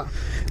de Aguada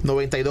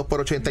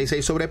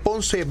 92-86 sobre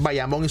Ponce,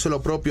 Bayamón hizo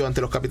lo propio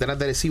ante los Capitanes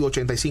de Arecibo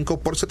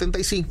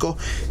 85-75,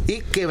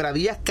 y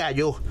Quebradillas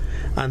cayó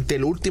ante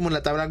el último en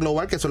la tabla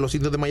global, que son los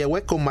Indios de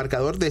Mayagüez, con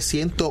marcador de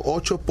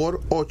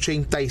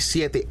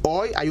 108-87.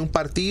 Hoy hay un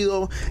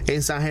partido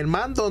en San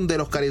Germán donde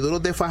los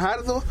cariduros de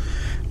Fajardo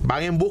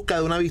van en busca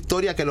de una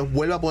victoria que los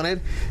vuelva a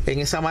poner en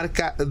esa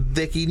marca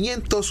de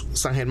 500.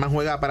 San Germán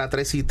juega para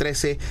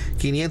 13-13,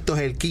 500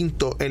 es el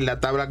quinto en la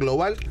tabla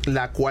global,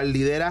 la cual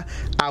lidera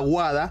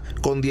Aguada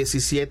con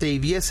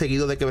 17-10,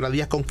 seguido de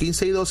Quebradillas con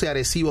 15-12.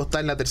 Arecibo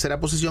está en la tercera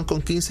posición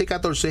con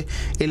 15-14.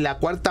 En la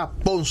cuarta,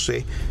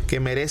 Ponce,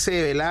 que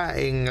merece, ¿verdad?,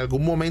 en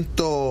algún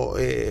momento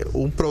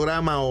un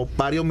programa o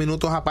varios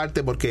minutos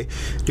aparte, porque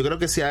yo creo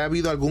que si ha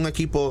habido algún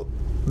equipo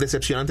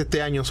decepcionante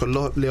este año son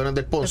los Leones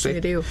del Ponce.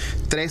 Definitivo.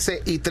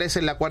 13-13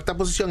 en la cuarta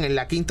posición. En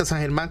la quinta, San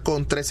Germán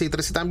con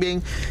 13-13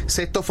 también.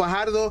 Sexto,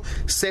 Fajardo.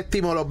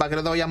 Séptimo, los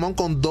Vaqueros de Bayamón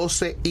con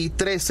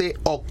 12-13.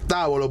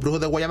 Octavo, los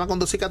Brujos de Guayama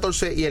con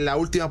 12-14. Y en la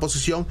última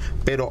posición,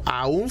 pero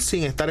aún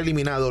sin estar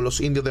eliminados,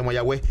 los Indios de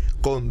Mayagüez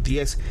con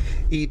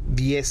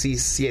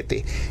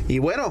 10-17. Y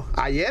bueno,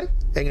 ayer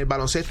en el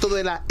baloncesto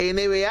de la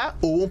NBA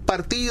hubo un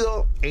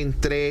partido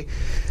entre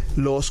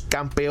los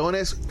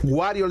campeones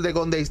Warriors de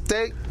Golden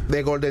State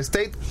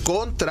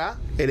contra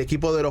el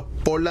equipo de los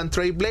Portland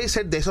Trail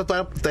Blazers. De eso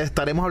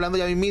estaremos hablando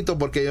ya mismito,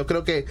 porque yo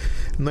creo que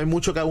no hay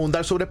mucho que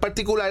abundar sobre el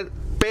particular,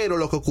 pero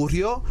lo que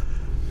ocurrió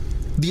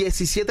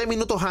 17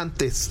 minutos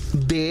antes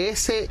de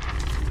ese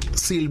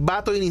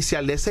silbato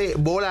inicial, de ese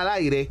bola al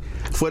aire,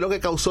 fue lo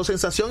que causó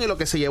sensación y lo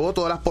que se llevó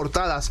todas las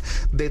portadas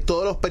de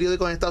todos los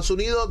periódicos en Estados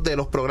Unidos, de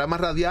los programas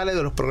radiales,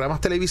 de los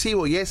programas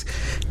televisivos, y es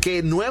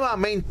que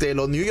nuevamente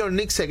los New York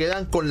Knicks se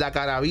quedan con la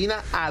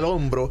carabina al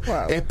hombro,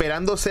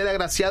 esperando ser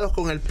agraciados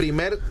con el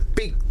primer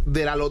pick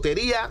de la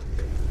lotería,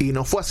 y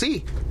no fue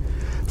así.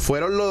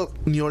 Fueron los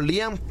New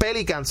Orleans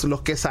Pelicans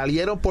los que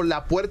salieron por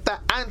la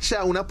puerta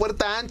ancha, una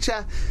puerta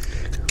ancha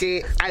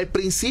que al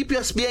principio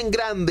es bien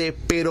grande,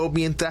 pero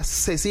mientras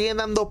se siguen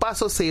dando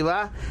pasos se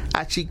va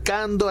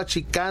achicando,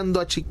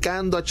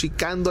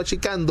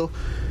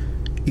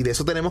 y de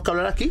eso tenemos que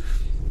hablar aquí.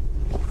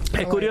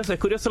 Es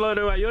curioso lo de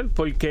Nueva York,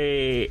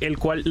 porque el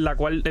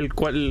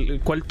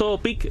cuarto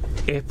pick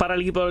es para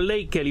el equipo de los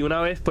Lakers, y una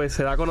vez pues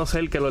se da a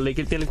conocer que los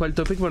Lakers tienen el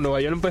cuarto pick, pues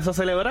Nueva York empezó a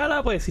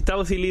celebrar, pues existe la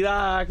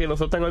posibilidad que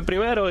nosotros tengamos el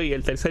primero, y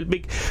el tercer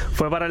pick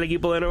fue para el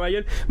equipo de Nueva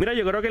York. Mira,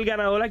 yo creo que el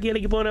ganador aquí es el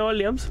equipo de Nueva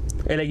Orleans.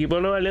 El equipo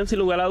de Nueva Orleans, sin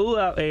lugar a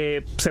duda,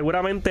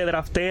 seguramente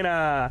draften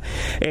a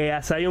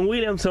Zion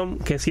Williamson,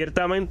 que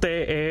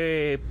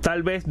ciertamente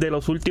tal vez de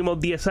los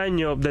últimos 10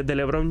 años, desde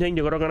LeBron James,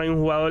 yo creo que no hay un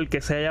jugador que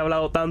se haya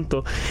hablado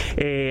tanto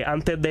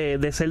antes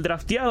de ser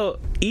drafteado,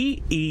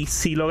 y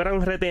si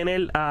logran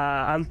retener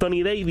a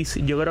Anthony Davis,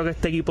 yo creo que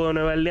este equipo de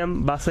Nueva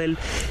Orleans va a ser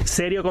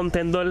serio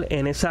contendor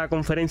en esa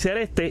conferencia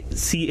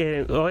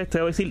del oeste,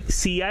 debo decir,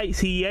 si hay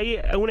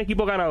un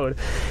equipo ganador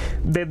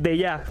desde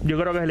ya, yo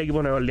creo que es el equipo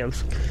de Nueva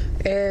Orleans.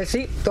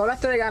 Sí, tú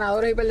hablaste de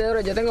ganadores y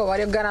perdedores. Yo tengo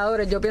varios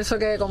ganadores. Yo pienso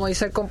que, como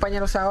dice el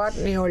compañero Sabat,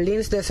 New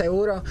Orleans de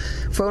seguro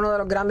fue uno de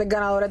los grandes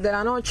ganadores de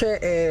la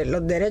noche.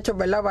 Los derechos,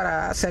 ¿verdad?,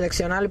 para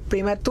seleccionar el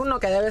primer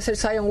turno, que debe ser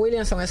Zion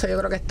Williamson, eso yo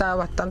creo que está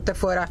bastante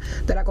fuera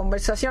de la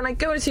conversación. Hay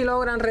que ver si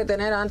logran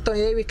retener a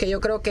Anthony Davis, que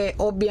yo creo que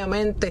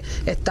obviamente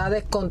está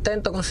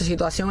descontento con su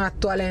situación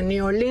actual en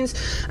New Orleans,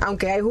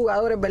 aunque hay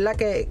jugadores, ¿verdad?,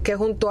 que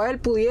junto a él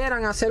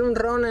pudieran hacer un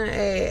run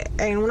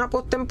en una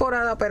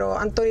postemporada, pero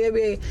Anthony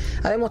Davis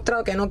ha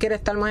demostrado que no quiere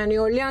estar más en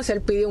New Orleans.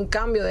 Él pidió un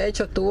cambio, de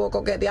hecho estuvo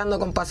coqueteando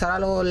con pasar a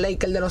los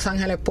Lakers de Los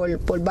Ángeles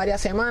por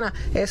varias semanas.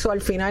 Eso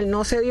al final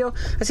no se dio,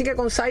 así que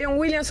con Zion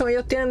Williamson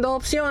ellos tienen dos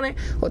opciones: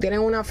 o tienen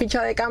una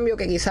ficha de cambio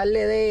que quizás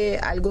le dé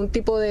algún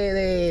tipo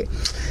de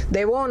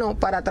bono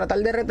para tratar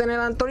de retener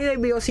a Anthony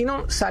Davis, o si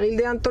no, salir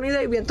de Anthony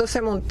Davis y entonces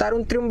montar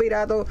un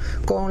triunvirato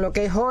con lo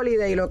que es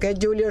Holiday y lo que es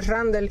Julius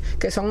Randle,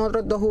 que son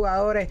otros dos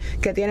jugadores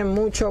que tienen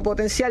mucho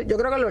potencial. Yo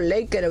creo que los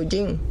Lakers,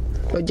 Eugene,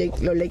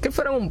 los Lakers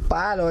fueron un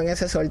palo en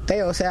ese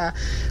sorteo. O sea,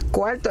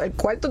 el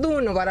cuarto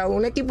turno para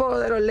un equipo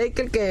de los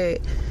Lakers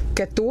que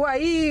estuvo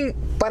ahí,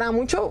 para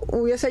muchos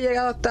hubiese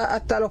llegado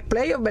hasta los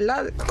playoffs,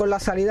 ¿verdad? Con la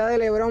salida de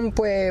LeBron,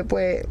 pues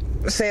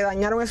se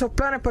dañaron esos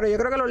planes, pero yo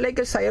creo que los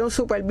Lakers salieron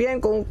súper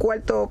bien con un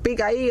cuarto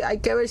pick ahí. Hay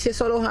que ver si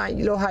eso los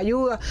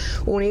ayuda,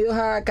 unidos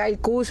a Kyle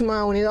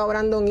Kuzma, unidos a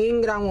Brandon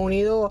Ingram,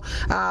 unidos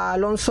a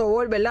Alonso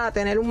Ball, ¿verdad? A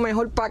tener un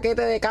mejor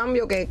paquete de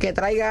cambio que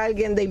traiga a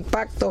alguien de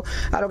impacto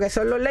a lo que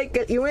son los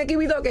Lakers. Y un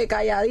equipito que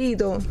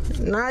calladito,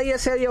 nadie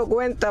se dio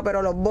cuenta,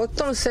 pero los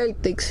Boston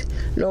Celtics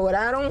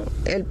lograron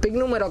el pick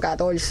número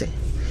 14.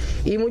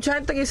 Y mucha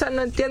gente quizás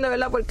no entiende,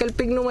 ¿verdad?, por qué el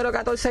pick número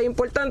 14 es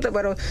importante,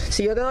 pero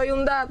si yo te doy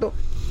un dato,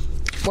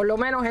 por lo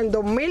menos en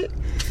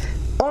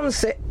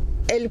 2011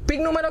 el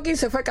pick número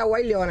 15 fue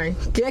Kawhi Leonard.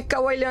 ¿Quién es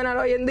Kawhi Leonard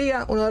hoy en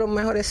día? Uno de los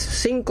mejores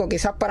 5,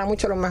 quizás para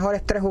muchos los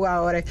mejores 3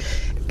 jugadores.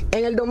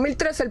 En el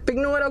 2013 el pick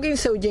número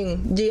 15,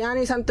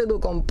 Giannis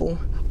Antetokounmpo,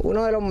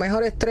 uno de los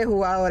mejores 3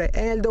 jugadores.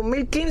 En el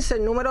 2015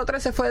 el número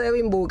 13 fue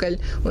Devin Booker,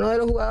 uno de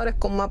los jugadores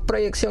con más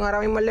proyección ahora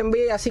mismo en la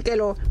NBA. Así que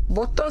los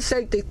Boston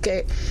Celtics,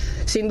 que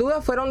sin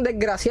duda fueron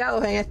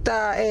desgraciados en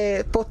esta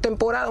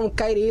postemporada, un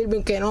Kyrie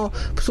Irving que no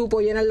supo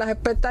llenar las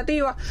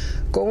expectativas,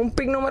 con un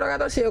pick número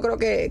 14 yo creo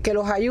que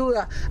los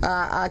ayuda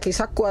a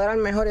quizás cuadrar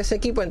mejor ese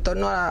equipo en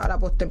torno a la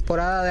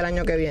postemporada del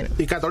año que viene.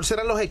 Y 14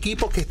 eran los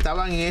equipos que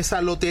estaban en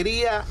esa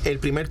lotería. El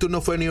primer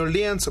turno fue New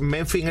Orleans,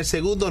 Memphis el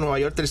segundo, Nueva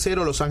York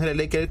tercero, Los Ángeles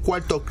Lakers el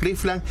cuarto,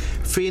 Cleveland,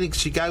 Phoenix,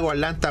 Chicago,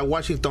 Atlanta,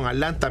 Washington,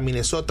 Atlanta,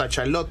 Minnesota,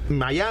 Charlotte,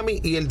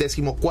 Miami, y el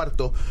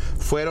 14º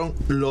fueron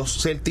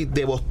los Celtics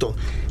de Boston.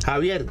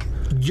 Javier,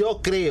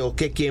 yo creo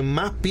que quien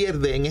más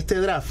pierde en este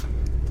draft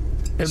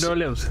el New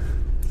Orleans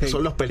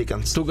son los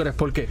Pelicans. ¿Tú crees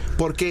por qué?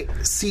 Porque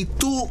si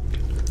tú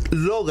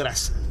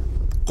logras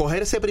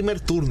coger ese primer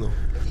turno,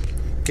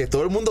 que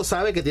todo el mundo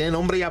sabe que tiene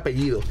nombre y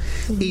apellido,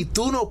 y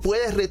tú no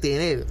puedes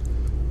retener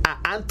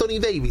a Anthony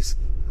Davis,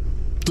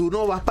 tú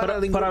no vas para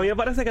ningún... Para mí me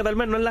parece que tal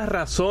vez no es la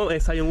razón,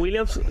 Zion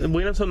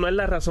Williamson no es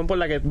la razón por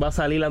la que va a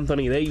salir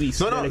Anthony Davis.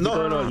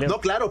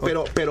 No, claro,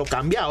 pero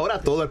cambia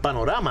ahora todo el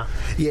panorama.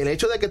 Y el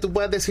hecho de que tú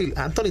puedas decir,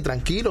 Anthony,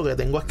 tranquilo, que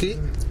tengo aquí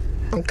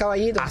un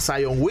caballito a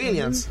Zion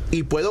Williams,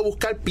 y puedo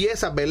buscar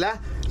piezas, ¿verdad?,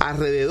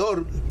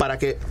 alrededor para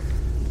que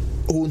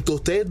junto a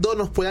ustedes dos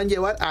nos puedan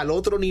llevar al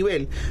otro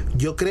nivel.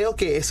 Yo creo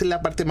que esa es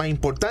la parte más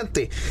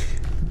importante.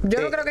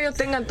 Yo no creo que ellos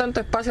tengan tanto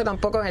espacio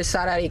tampoco en el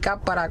salary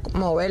cap para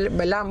mover,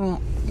 ¿verdad?,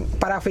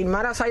 para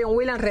firmar a Zion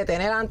Williams,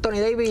 retener a Anthony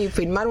Davis y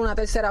firmar una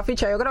tercera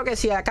ficha. Yo creo que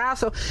si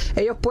acaso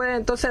ellos pueden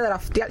entonces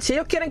draftear, si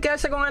ellos quieren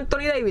quedarse con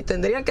Anthony Davis,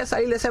 tendrían que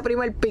salir de ese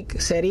primer pick.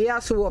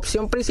 Sería su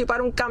opción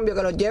principal un cambio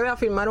que los lleve a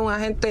firmar un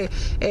agente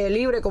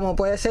libre, como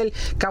puede ser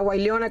Kawhi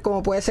Leonard,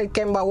 como puede ser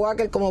Kemba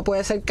Walker, como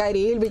puede ser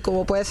Kyrie Irving,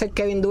 como puede ser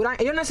Kevin Durant.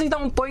 Ellos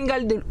necesitan un point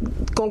guard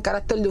con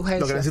carácter de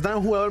urgencia. Lo que necesitan es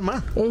un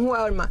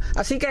jugador más.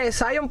 Así que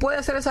Zion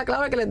puede ser esa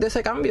clave que les dé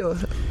ese cambio.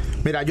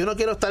 Mira, yo no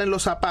quiero estar en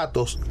los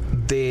zapatos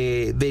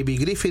de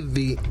David Griffith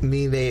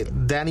ni de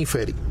Danny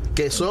Ferry,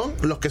 que son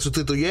los que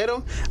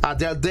sustituyeron a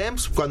Dell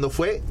Demps cuando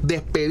fue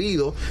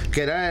despedido,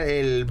 que era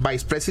el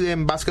Vice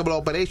President Basketball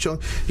Operations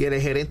y el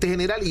gerente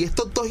general. Y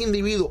estos dos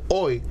individuos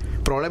hoy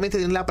probablemente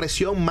tienen la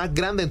presión más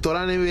grande en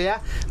toda la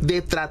NBA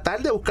de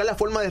tratar de buscar la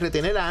forma de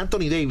retener a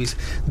Anthony Davis,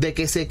 de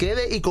que se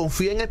quede y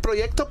confíe en el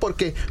proyecto,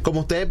 porque como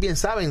ustedes bien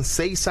saben,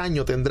 6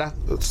 años tendrá,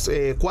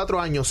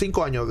 4 años,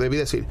 5 años, debí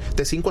decir,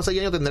 de 5 a 6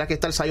 años tendrá que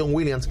estar Zion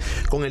Williams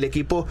con el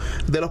equipo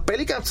de los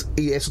Pelicans,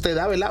 y eso te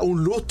da, ¿verdad?,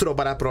 un lustro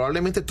para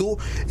probablemente tú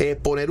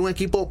poner un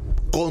equipo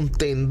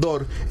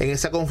contendor en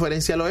esa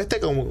conferencia del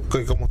oeste, como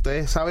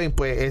ustedes saben,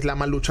 pues es la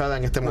más luchada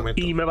en este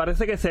momento. Y me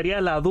parece que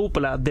sería la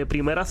dupla de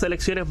primeras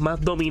selecciones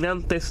más dominantes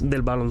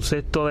del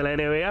baloncesto de la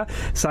NBA.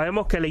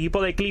 Sabemos que el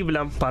equipo de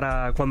Cleveland,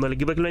 para cuando el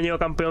equipo de Cleveland llegó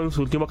campeón,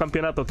 su último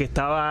campeonato, que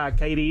estaba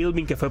Kyrie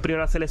Irving, que fue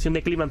primera selección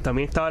de Cleveland,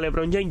 también estaba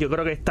LeBron James. Yo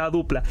creo que esta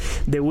dupla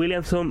de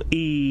Williamson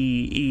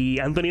y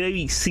Anthony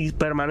Davis, si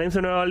permanece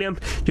en Nueva Orleans,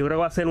 yo creo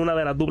que va a ser una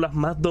de las duplas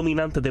más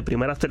dominantes de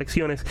primeras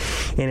selecciones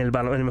en el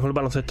mejor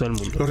baloncesto del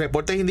mundo. Los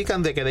reportes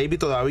indican de que Davis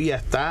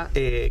todavía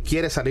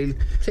quiere salir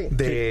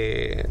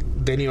de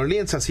New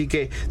Orleans, así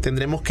que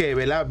tendremos que,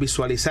 ¿verdad?,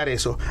 visualizar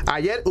eso.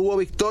 Ayer hubo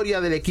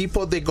victoria del equipo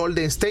de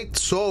Golden State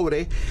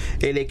sobre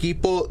el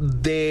equipo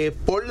de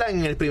Portland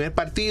en el primer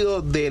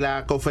partido de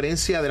la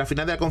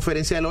final de la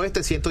conferencia del oeste,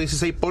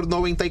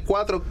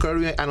 116-94.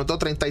 Curry anotó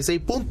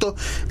 36 puntos.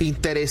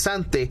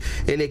 Interesante,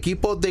 el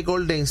equipo de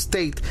Golden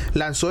State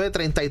lanzó de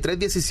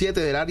 33-17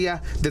 del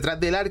área detrás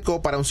del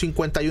arco para un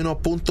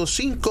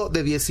 51.5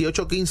 de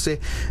 18-15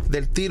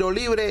 del tiro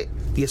libre,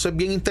 y eso es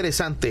bien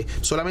interesante.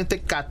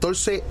 Solamente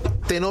 14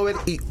 turnover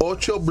y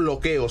 8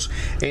 bloqueos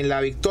en la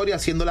victoria,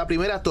 siendo la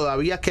primera.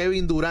 Todavía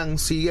Kevin Durant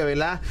sigue,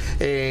 ¿verdad?,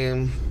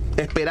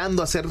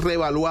 esperando a ser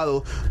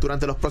reevaluado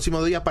durante los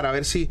próximos días para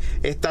ver si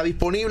está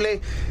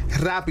disponible.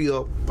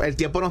 Rápido, el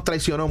tiempo nos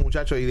traicionó,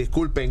 muchachos, y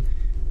disculpen.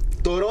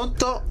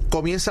 Toronto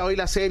comienza hoy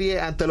la serie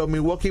ante los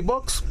Milwaukee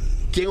Bucks.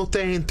 ¿Quién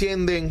ustedes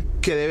entienden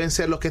que deben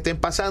ser los que estén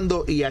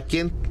pasando y a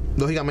quién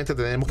lógicamente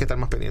tenemos que estar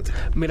más pendientes.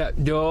 Mira,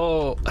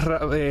 yo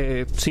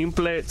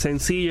simple,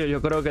 sencillo,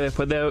 yo creo que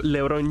después de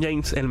LeBron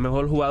James, el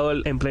mejor jugador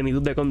en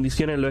plenitud de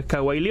condiciones lo es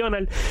Kawhi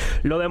Leonard.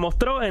 Lo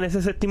demostró en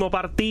ese séptimo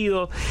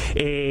partido.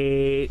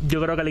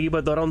 Yo creo que el equipo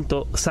de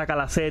Toronto saca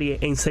la serie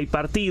en 6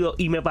 partidos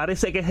y me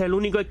parece que es el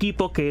único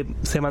equipo que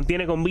se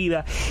mantiene con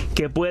vida,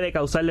 que puede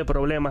causarle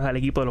problemas al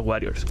equipo de los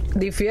Warriors.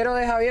 Difiero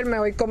de Javier, me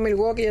voy con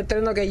Milwaukee. Yo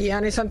entiendo que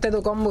Giannis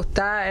Antetokounmpo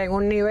está en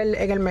un nivel,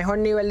 en el mejor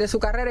nivel de su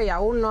carrera y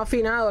aún no ha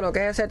afinado lo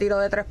que es ese tiro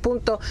de 3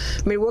 puntos.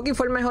 Milwaukee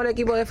fue el mejor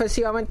equipo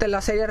defensivamente en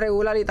la serie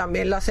regular y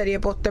también la serie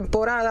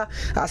postemporada,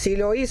 así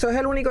lo hizo. Es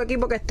el único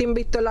equipo que está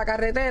invicto en la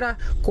carretera,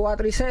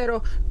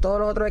 4-0. Todos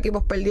los otros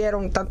equipos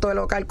perdieron, tanto de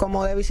local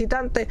como de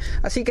visitante,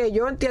 así que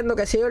yo entiendo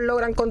que si ellos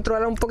logran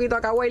controlar un poquito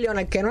a Kawhi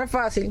Leonard, que no es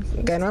fácil,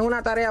 que no es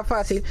una tarea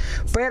fácil,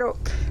 pero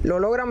lo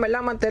logran,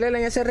 ¿verdad?, mantenerle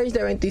en ese range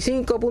de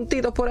 25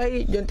 puntitos por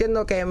ahí, yo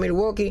entiendo que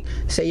Milwaukee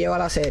se lleva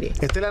la serie.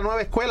 Esta es la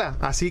nueva escuela,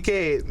 así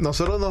que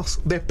nosotros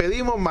nos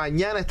despedimos.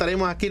 Mañana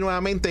estaremos aquí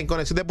nuevamente en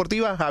Conexión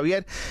Deportiva.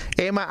 Javier,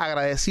 Emma,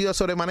 agradecido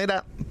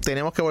sobremanera.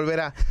 Tenemos que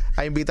volver a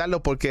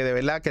invitarlos porque de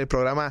verdad que el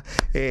programa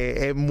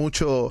es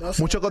mucho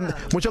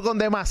con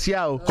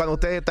demasiado cuando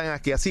ustedes están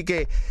aquí. Así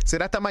que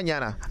será hasta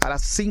mañana a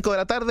las 5 de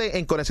la tarde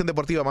en Conexión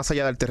Deportiva, más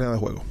allá del terreno de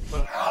juego.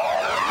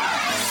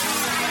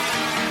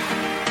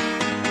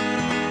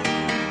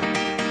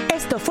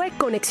 Esto fue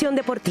Conexión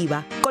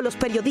Deportiva con los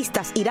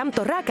periodistas Irán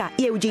Torraca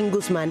y Eugene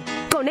Guzmán.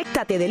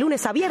 Conéctate de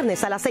lunes a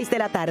viernes a las 6 de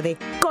la tarde.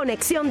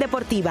 Conexión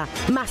Deportiva,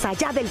 más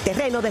allá del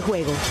terreno de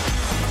juego.